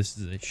believe this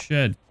is a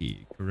shed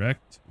key,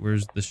 correct?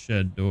 Where's the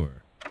shed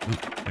door? Oh,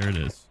 there it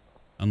is.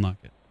 Unlock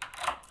it.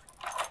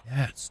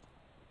 Yes.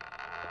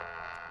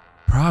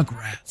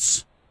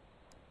 Progress.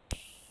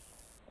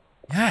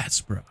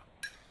 Yes, bro.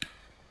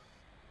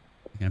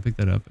 Can I pick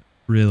that up? It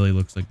really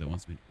looks like that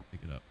wants me to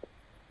pick it up.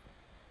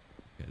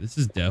 Okay, this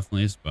is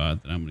definitely a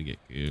spot that I'm going to get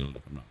killed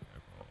if I'm not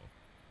careful.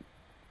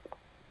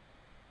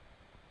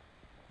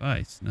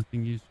 Device,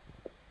 nothing useful.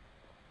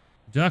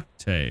 Duct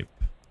tape,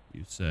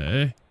 you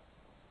say?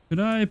 Could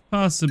I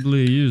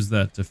possibly use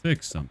that to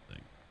fix something?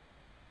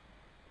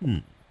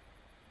 I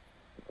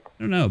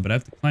don't know, but I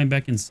have to climb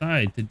back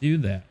inside to do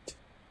that.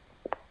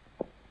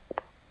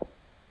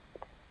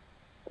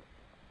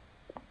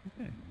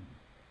 Okay.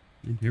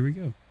 And here we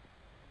go.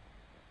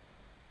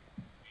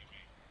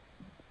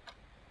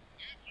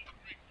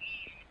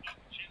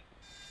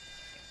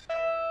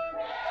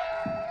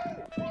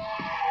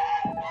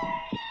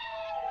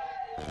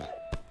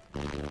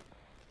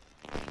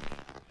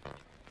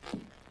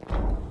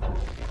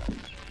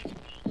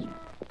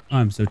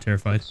 I'm so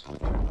terrified.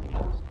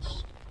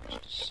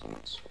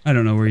 I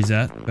don't know where he's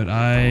at, but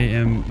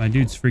my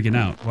dude's freaking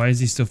out. Why is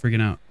he still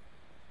freaking out?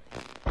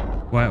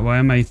 Why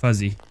am I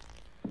fuzzy?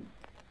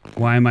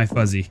 Why am I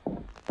fuzzy?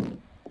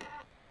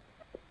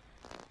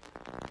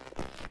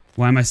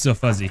 Why am I still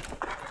fuzzy?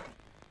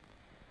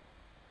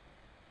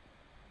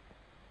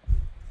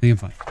 I think I'm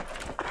fine.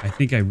 I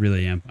think I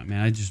really am fine.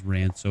 Man, I just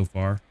ran so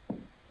far.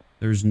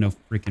 There's no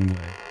freaking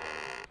way.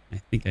 I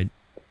think I...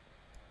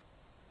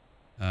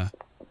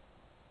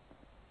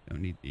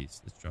 don't need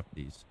these. Let's drop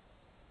these.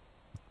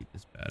 Keep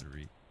this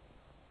battery.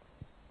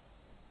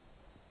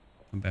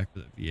 Come back for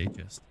the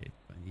VHS tape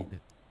if I need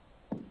it.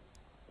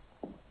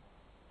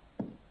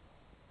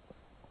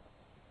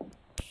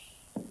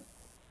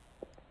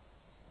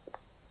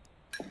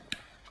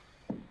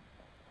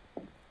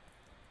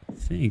 I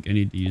think I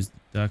need to use the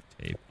duct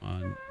tape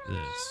on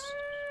this.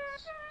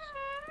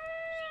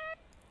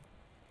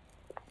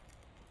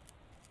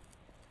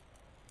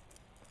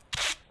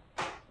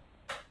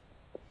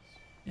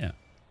 Yeah.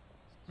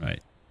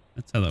 Right.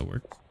 That's how that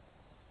works.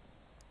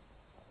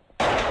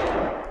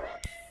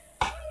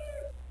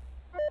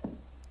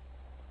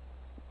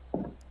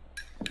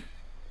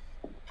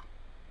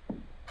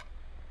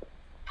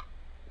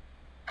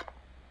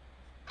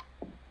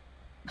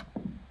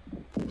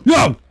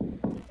 No!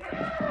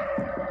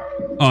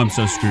 Oh, I'm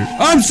so screwed.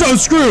 I'm so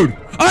screwed!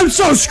 I'm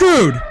so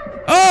screwed!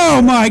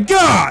 Oh my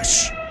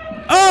gosh!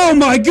 Oh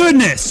my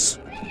goodness!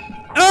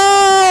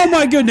 Oh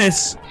my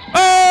goodness!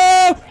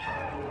 Oh!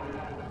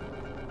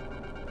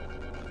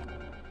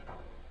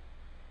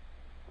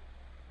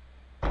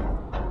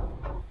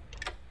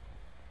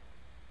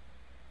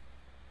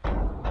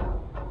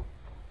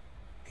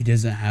 He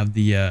doesn't have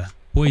the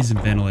poison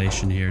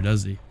ventilation here,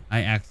 does he?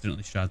 I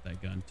accidentally shot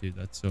that gun too.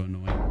 That's so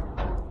annoying.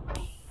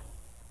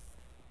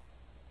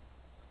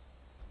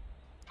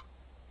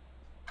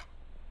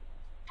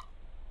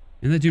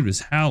 And that dude was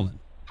howling.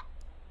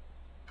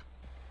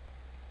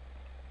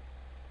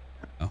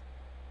 Oh.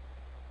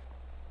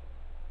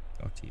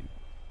 Go team.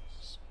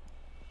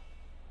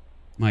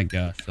 My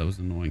gosh, that was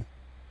annoying.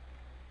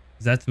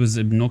 That was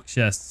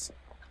obnoxious.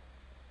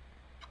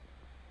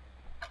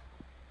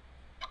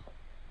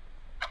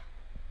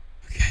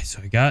 Okay,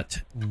 so I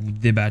got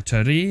the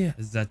battery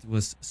that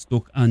was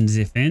stuck on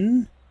the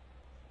fin.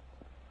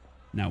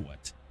 Now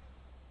what?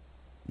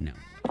 Now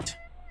what?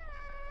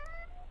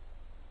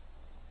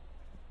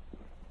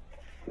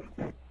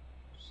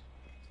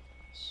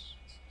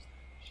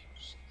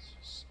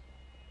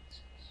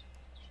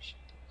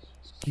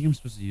 I think I'm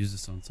supposed to use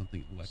this on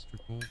something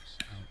electrical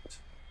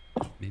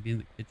out. Maybe in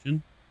the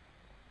kitchen.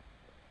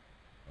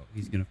 Oh,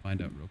 he's gonna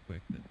find out real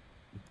quick that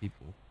the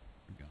people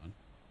are gone.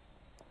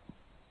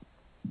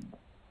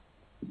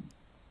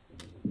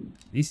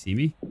 Can he see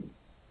me?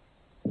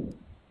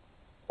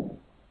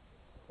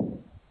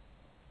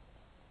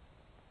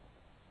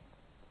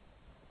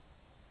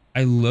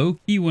 I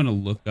low-key want to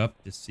look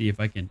up to see if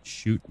I can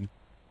shoot,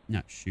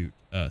 not shoot,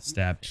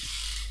 stab him.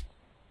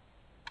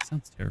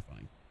 Sounds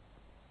terrifying.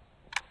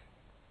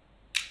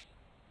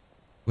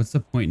 What's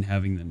the point in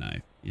having the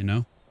knife, you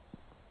know?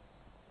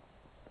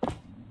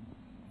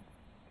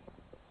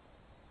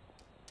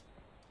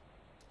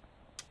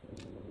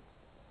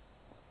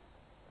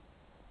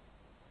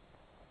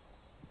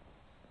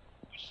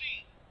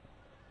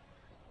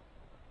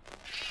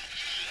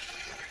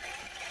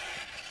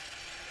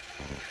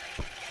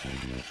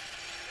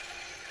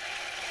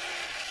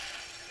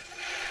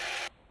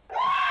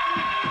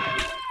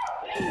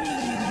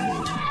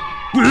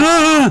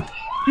 Ah!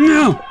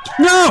 No!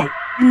 No!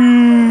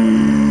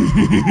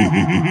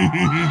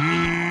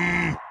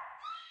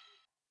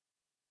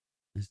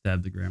 I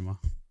stabbed the grandma.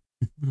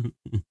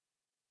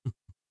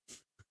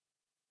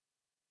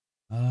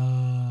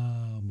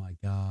 Oh my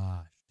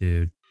gosh,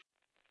 dude.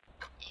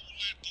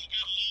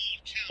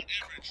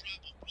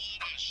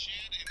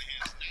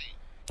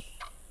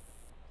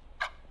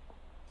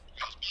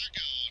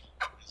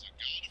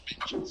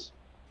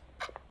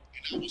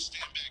 I will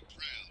stand back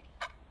proud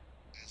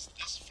as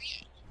this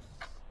flock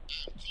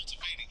I'm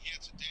cultivating here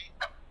today.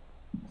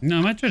 No,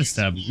 I might try to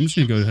stab him. I'm just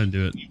gonna go ahead and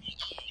do it. You will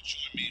all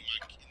join me in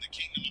the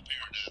kingdom of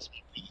paradise,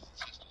 my brothers and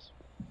sisters.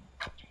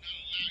 Do not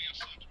allow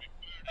yourself to be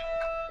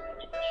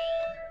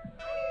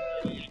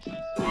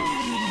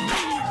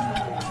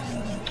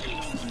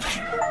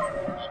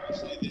burdened. I will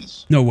say this.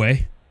 No way.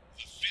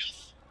 The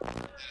filth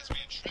that is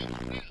being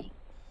trapped now.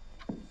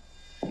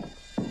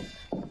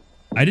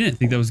 I didn't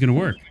think that was gonna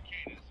work.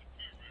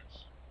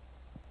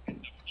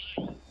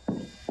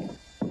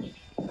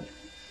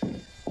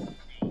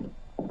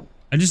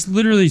 I just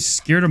literally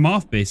scared him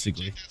off,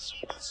 basically. Take that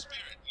sword of the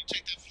spirit. You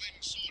take that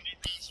flaming sword and you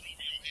rise it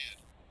over your head.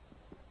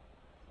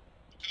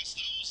 Because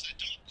those that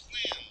don't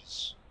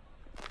cleanse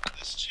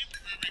this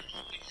temporary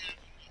holy heaven,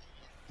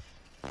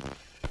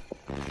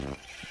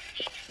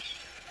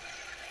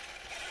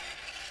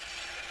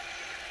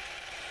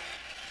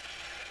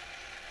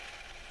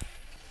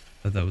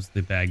 Thought that was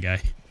the bad guy.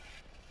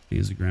 He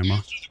is a grandma.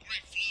 after the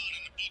great flood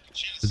in the book of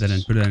Genesis, Put that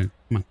in. Put that in.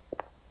 Come on.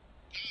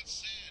 God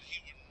said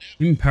he would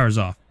never Even power's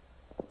off.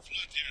 flood the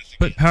earth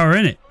Put again. power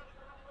in it. Now,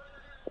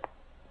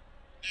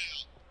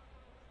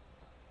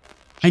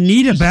 I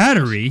need a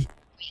battery.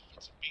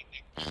 prophets and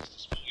beatnik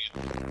pastors for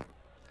you.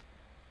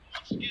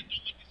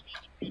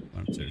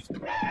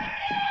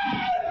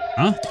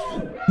 Huh?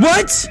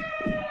 What?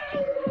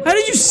 How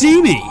did you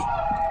see me?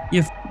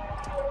 You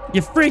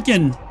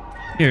freaking...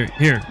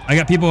 Here. I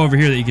got people over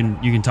here that you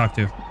can talk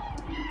to.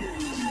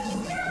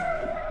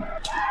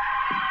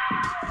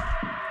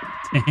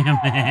 Damn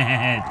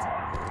it.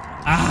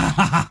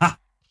 Ah.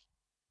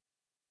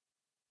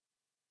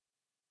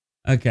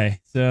 Okay,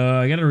 so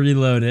I gotta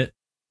reload it.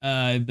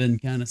 I've been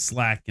kind of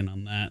slacking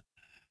on that.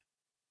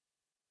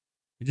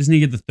 I just need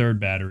to get the third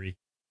battery.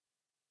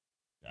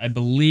 I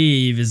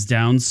believe is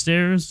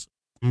downstairs.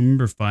 I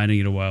remember finding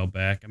it a while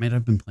back. I mean,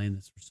 I've been playing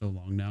this for so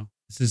long now.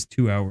 This is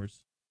 2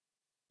 hours.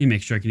 Let me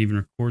make sure I can even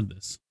record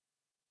this.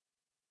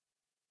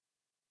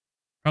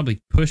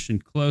 Probably pushing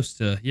close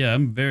to... Yeah,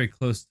 I'm very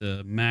close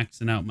to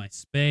maxing out my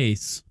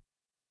space.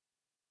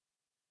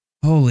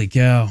 Holy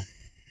cow.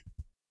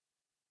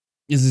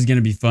 This is going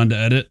to be fun to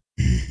edit.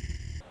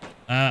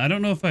 I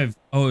don't know if I've...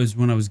 Oh, it was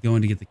when I was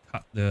going to get the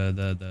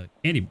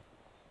candy bar.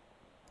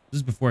 This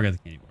is before I got the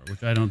candy bar,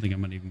 which I don't think I'm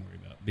going to even worry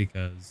about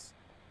because...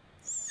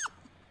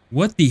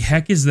 What the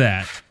heck is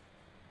that?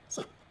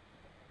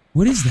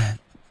 What is that?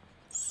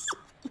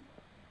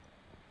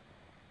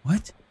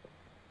 What?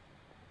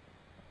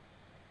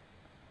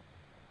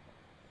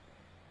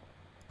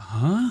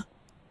 Huh?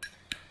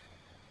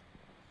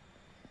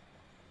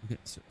 Okay,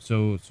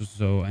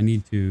 so I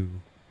need to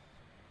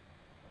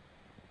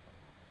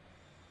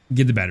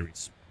get the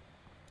batteries.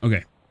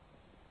 Okay.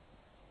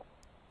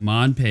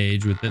 Mod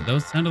page with it.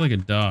 That sounded like a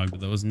dog, but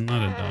that was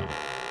not a dog.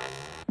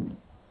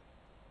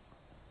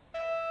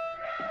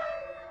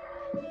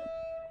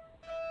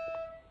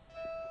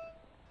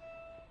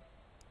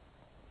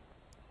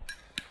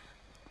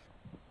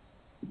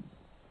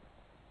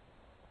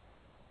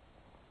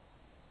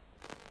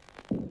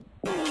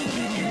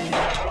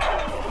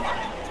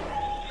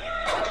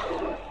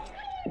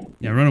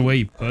 Yeah, run away,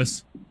 you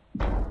puss.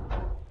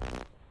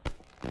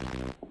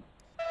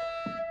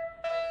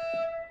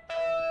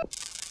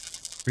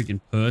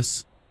 Freaking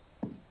puss.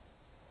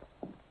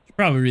 Should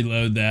probably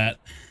reload that.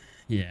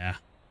 Yeah.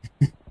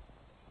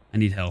 I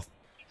need health.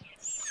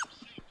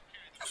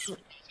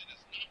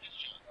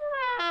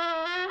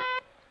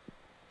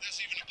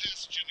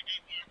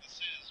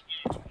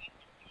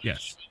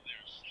 Yes.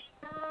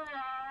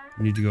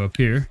 I need to go up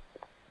here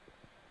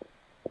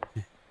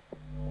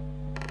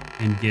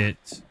and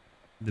get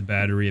the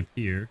battery up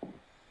here.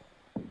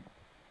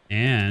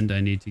 And I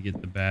need to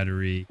get the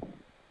battery.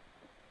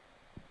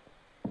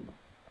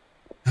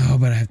 Oh,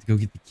 but I have to go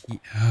get the key.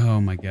 Oh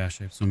my gosh,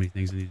 I have so many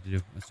things I need to do.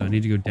 So I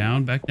need to go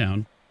down, back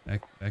down,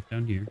 back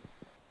down here.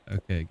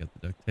 Okay, got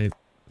the duct tape.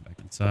 Go back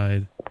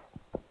inside.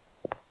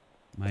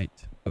 Might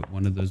put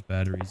one of those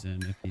batteries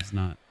in if he's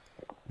not,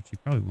 which he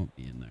probably won't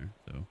be in there.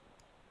 So.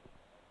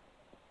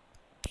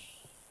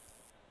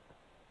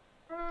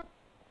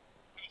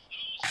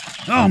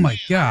 Oh my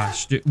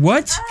gosh, dude.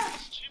 What?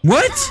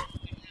 What?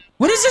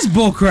 What is this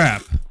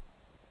bullcrap?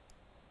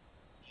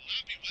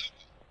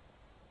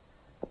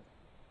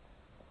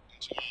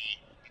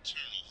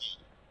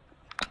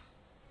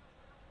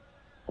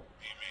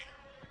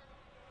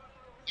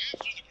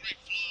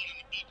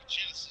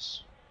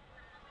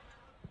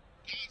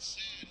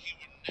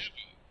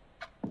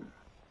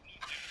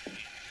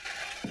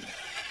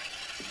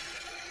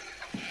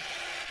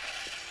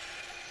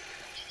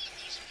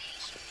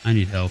 I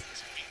need help.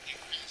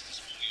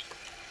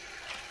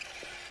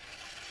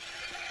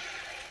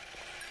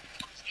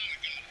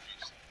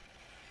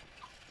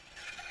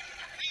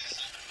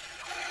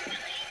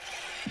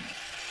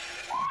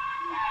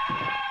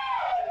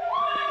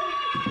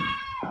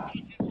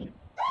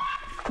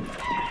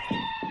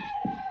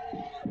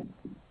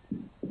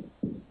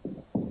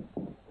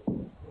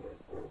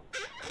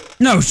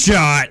 No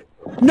shot!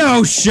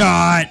 No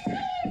shot!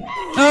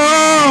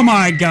 Oh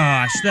my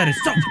gosh, that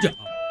is so dumb.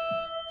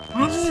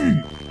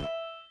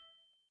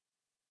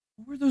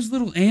 What were those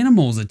little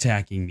animals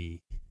attacking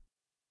me?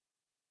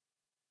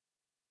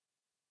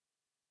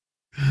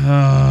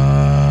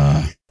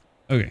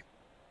 Okay,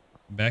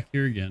 back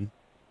here again.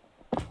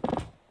 So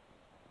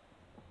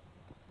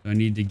I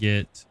need to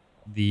get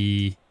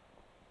the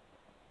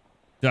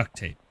duct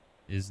tape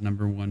is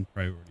 #1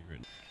 priority right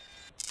now.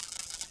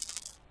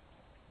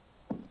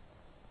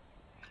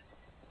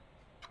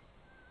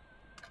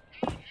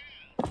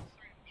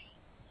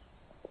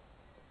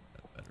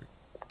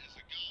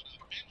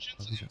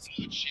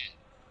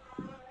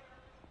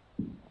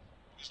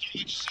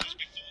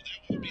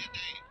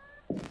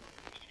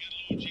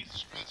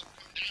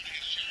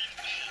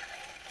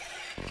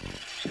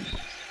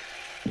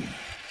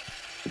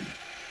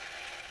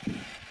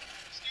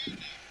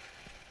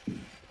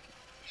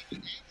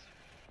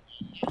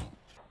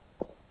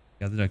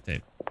 Got the duct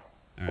tape.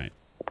 All right.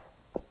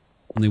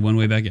 Only one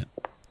way back in.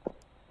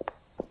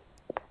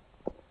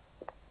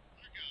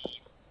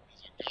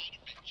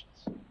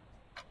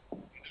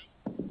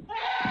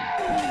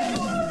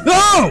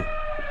 Oh!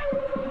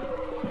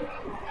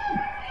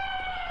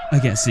 I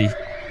can't see.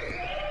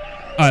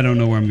 I don't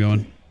know where I'm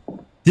going.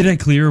 Did I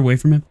clear away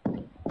from him?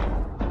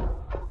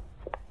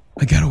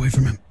 I got away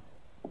from him.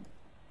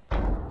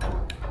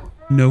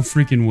 No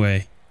freaking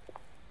way.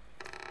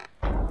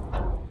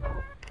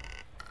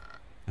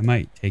 I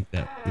might take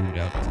that food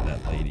out to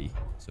that lady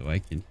so I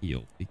can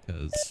heal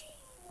because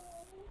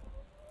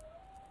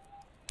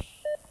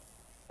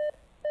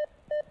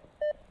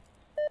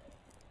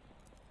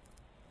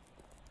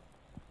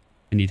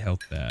I need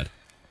help bad.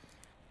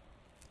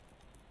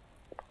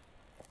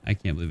 I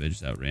can't believe I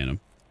just outran him.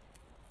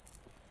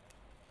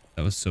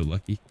 That was so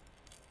lucky.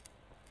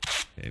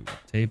 Okay, we'll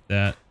tape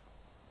that.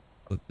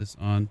 Flip this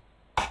on.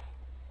 And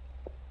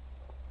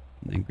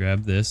then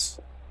grab this.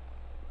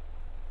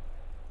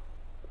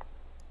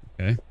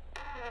 Okay.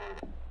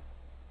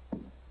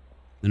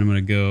 Then I'm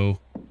gonna go.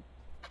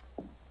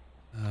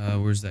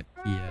 Where's that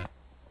key at?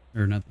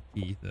 Or not the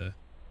key, I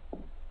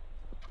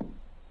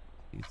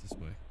think it's this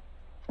way.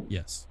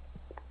 Yes.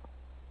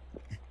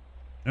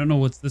 I don't know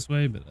what's this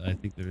way, but I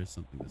think there is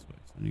something this way.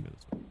 So I need to go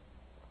this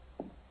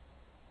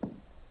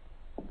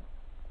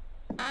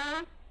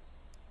way.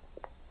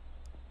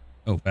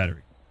 Oh,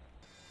 battery.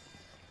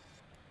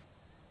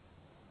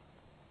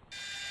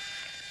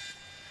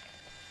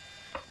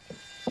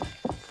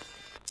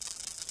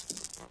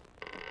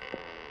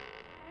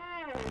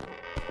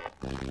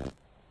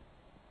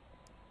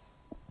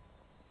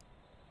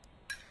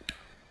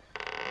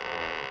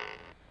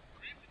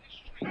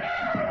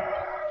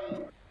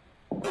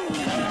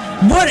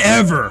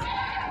 Whatever.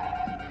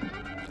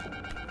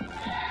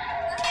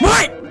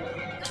 What?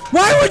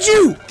 Why would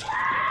you?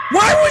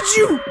 Why would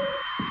you?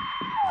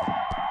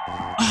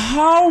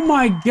 Oh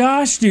my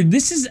gosh, dude.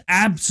 This is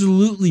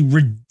absolutely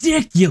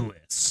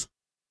ridiculous.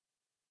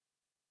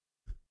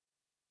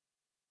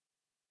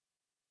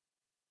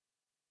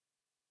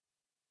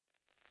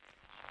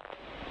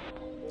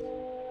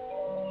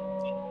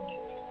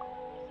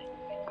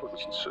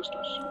 Brothers and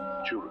sisters,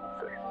 children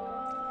of faith.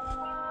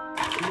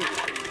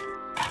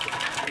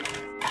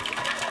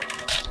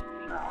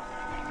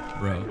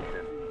 Bro,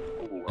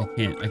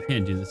 I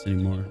can't do this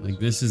anymore. Like,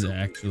 this is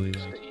actually,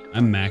 like,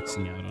 I'm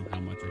maxing out on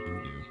how much I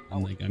can do.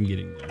 I'm like, I'm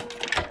getting there.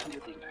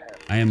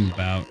 I am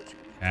about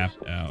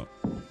tapped out.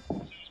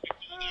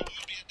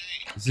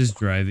 This is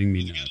driving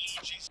me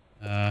nuts.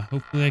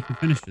 Hopefully I can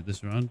finish it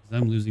this round,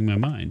 because I'm losing my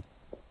mind.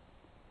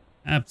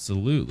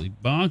 Absolutely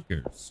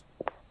bonkers.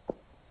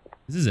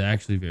 This is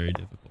actually very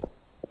difficult.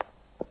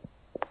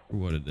 For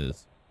what it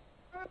is.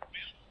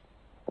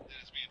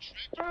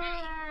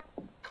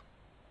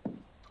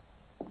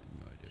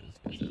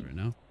 Right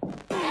now.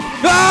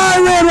 Ah, I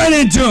ran right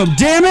into him!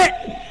 Damn it!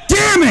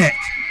 Damn it!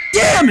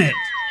 Damn it!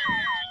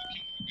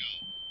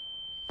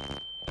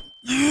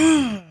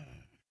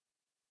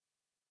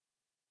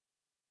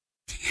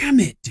 Damn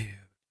it, dude.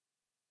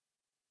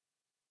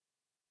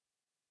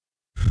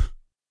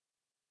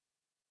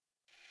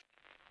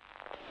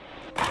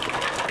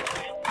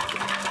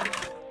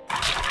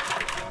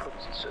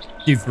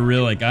 Dude, for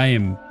real, like I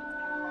am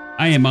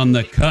on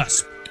the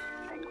cusp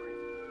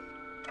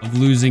of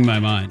losing my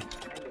mind.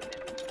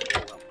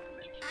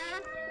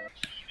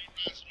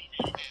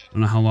 I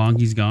don't know how long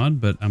he's gone,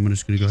 but I'm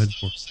just gonna go ahead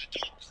for.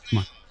 Come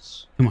on,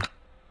 come on,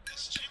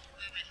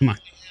 come on.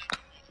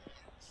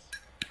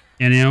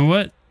 And you know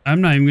what?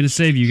 I'm not even gonna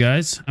save you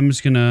guys. I'm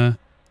just gonna.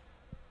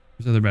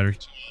 There's other battery.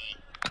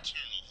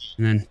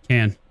 And then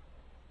can.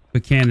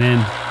 Put can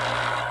in.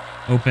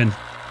 Open.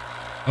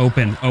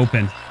 Open.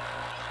 Open.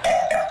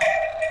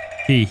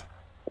 Key.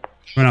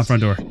 Run out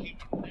front door. See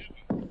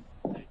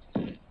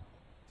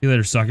you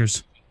later,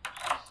 suckers.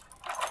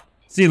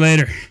 See you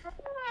later.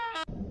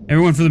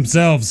 Everyone for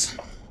themselves.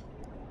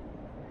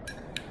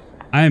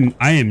 I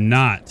am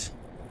not.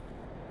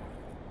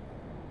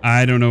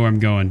 I don't know where I'm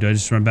going. Do I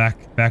just run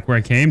back where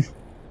I came?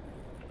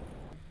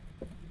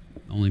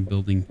 The only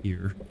building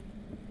here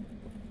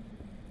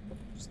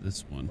is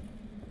this one.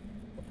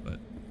 But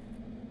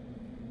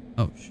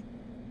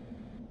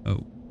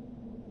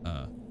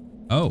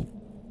oh.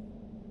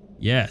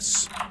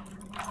 Yes.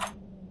 I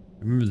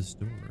remember this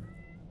door.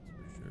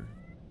 That's for sure.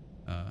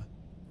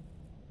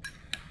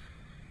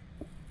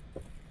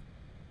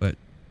 But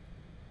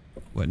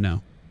what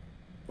now?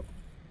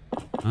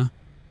 Huh?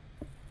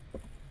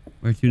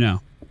 Where to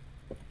now?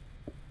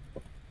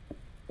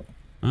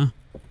 Huh?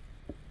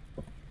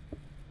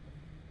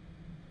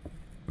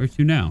 Where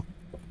to now?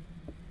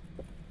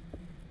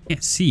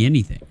 Can't see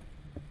anything.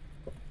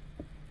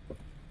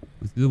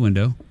 Go through the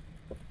window.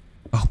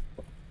 Oh.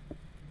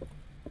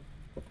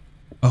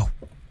 Oh.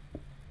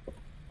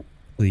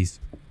 Please.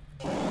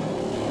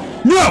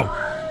 No!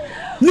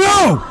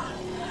 No!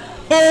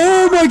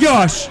 Oh my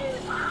gosh!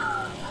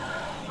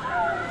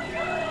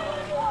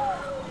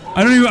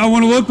 I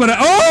want to look, but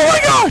oh my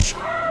gosh!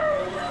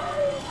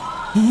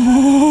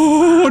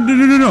 Oh,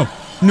 no.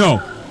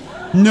 No.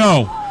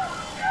 No.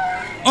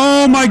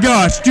 Oh my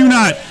gosh, do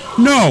not.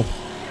 No.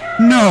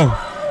 No.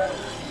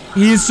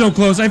 He is so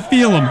close. I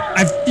feel him.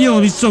 I feel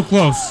him. He's so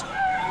close.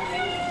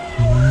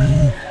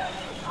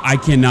 I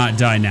cannot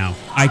die now.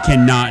 I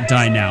cannot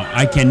die now.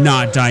 I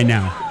cannot die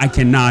now. I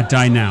cannot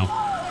die now.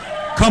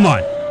 Come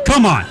on.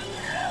 Come on.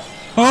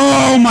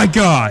 Oh my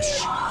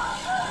gosh.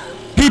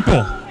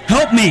 People,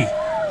 help me.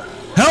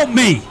 Help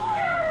me.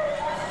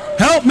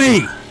 Help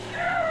me.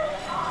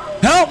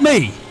 Help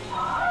me.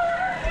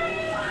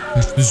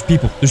 There's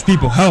people. There's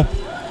people. Help.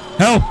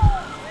 Help.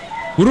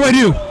 What do I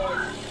do?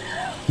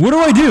 What do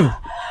I do?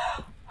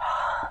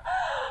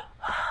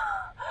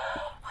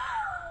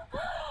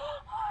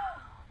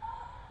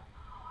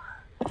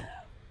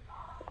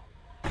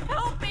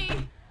 Help me!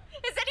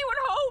 Is anyone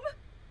home?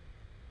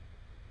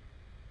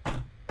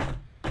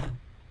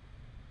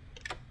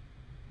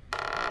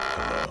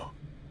 Hello.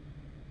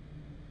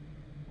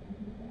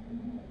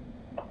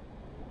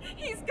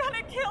 He's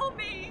gonna kill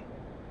me!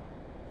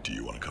 Do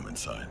you want to come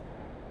inside?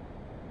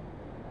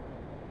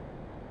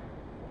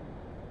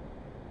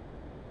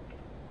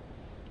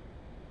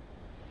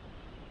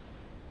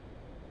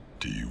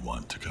 Do you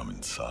want to come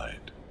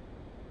inside?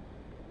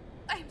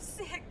 I'm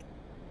sick.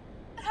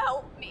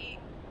 Help me.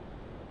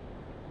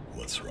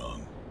 What's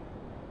wrong?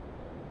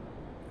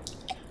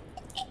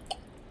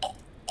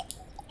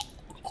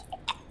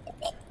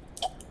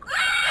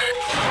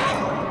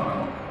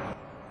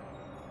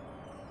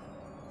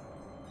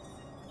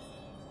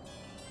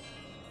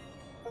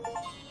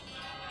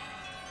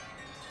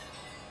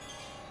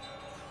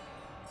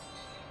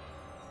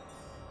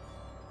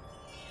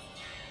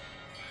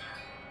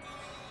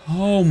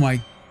 Oh my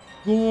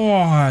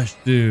gosh,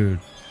 dude.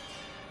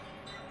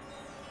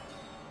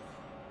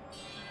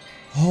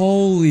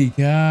 Holy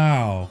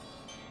cow.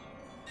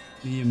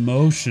 The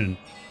emotion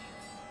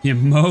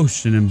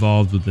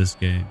involved with this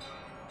game.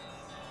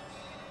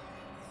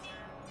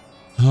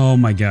 Oh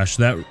my gosh,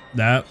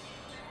 that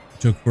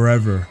took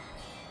forever.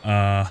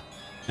 And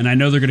I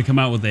know they're going to come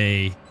out with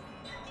I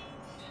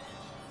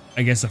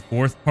guess a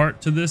fourth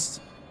part to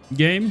this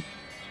game.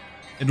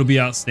 It'll be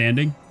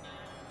outstanding.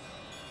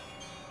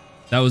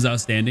 That was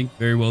outstanding.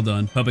 Very well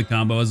done. Puppet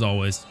combo as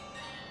always.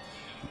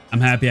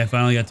 I'm happy I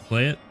finally got to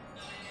play it.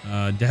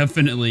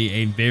 Definitely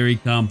a very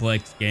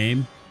complex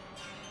game.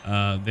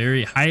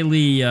 Very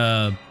highly...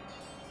 it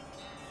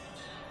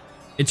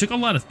took a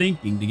lot of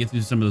thinking to get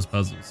through some of those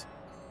puzzles.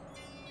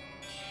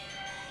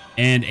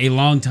 And a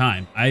long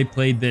time. I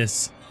played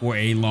this for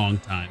a long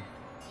time.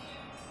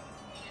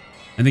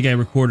 I think I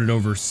recorded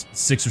over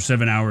 6 or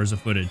 7 hours of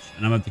footage.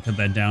 And I'm going to have to cut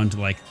that down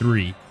to like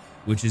 3.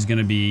 Which is going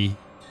to be...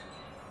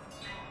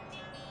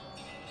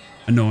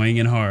 annoying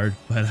and hard,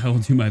 but I will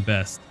do my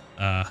best.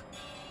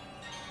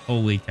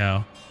 Holy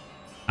cow.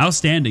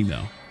 Outstanding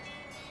though,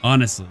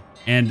 honestly.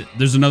 And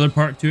there's another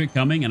part to it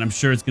coming, and I'm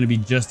sure it's going to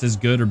be just as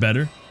good or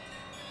better.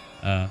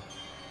 I'm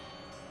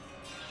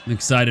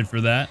excited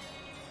for that.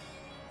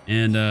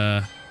 And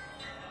I'm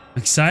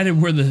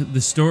excited where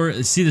the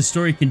story, see the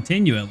story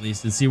continue at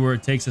least, and see where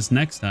it takes us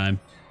next time.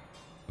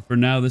 But for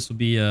now, this will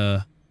be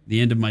the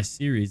end of my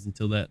series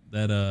until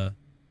that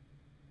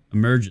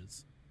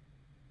emerges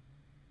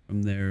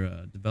from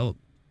their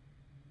development.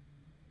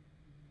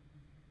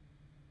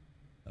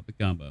 Puppet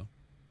combo.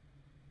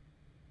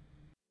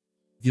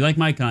 If you like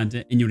my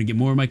content and you want to get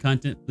more of my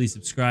content, please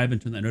subscribe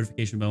and turn that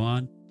notification bell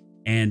on.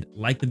 And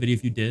like the video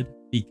if you did,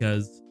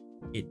 because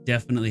it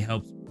definitely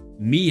helps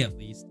me at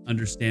least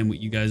understand what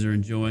you guys are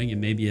enjoying and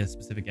maybe a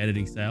specific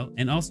editing style.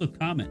 And also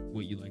comment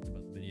what you liked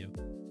about the video.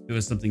 If it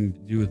was something to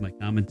do with my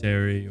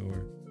commentary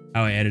or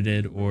how I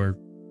edited, or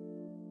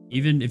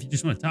even if you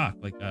just want to talk,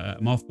 like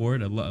I'm all for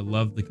it. I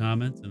love the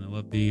comments and I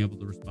love being able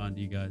to respond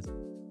to you guys.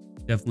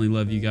 Definitely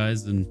love you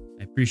guys, and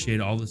I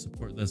appreciate all the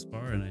support thus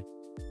far, and I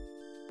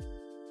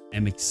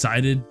am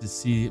excited to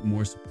see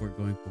more support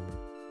going forward.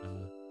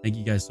 Thank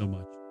you guys so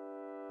much.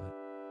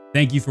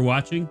 Thank you for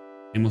watching,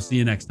 and we'll see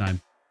you next time.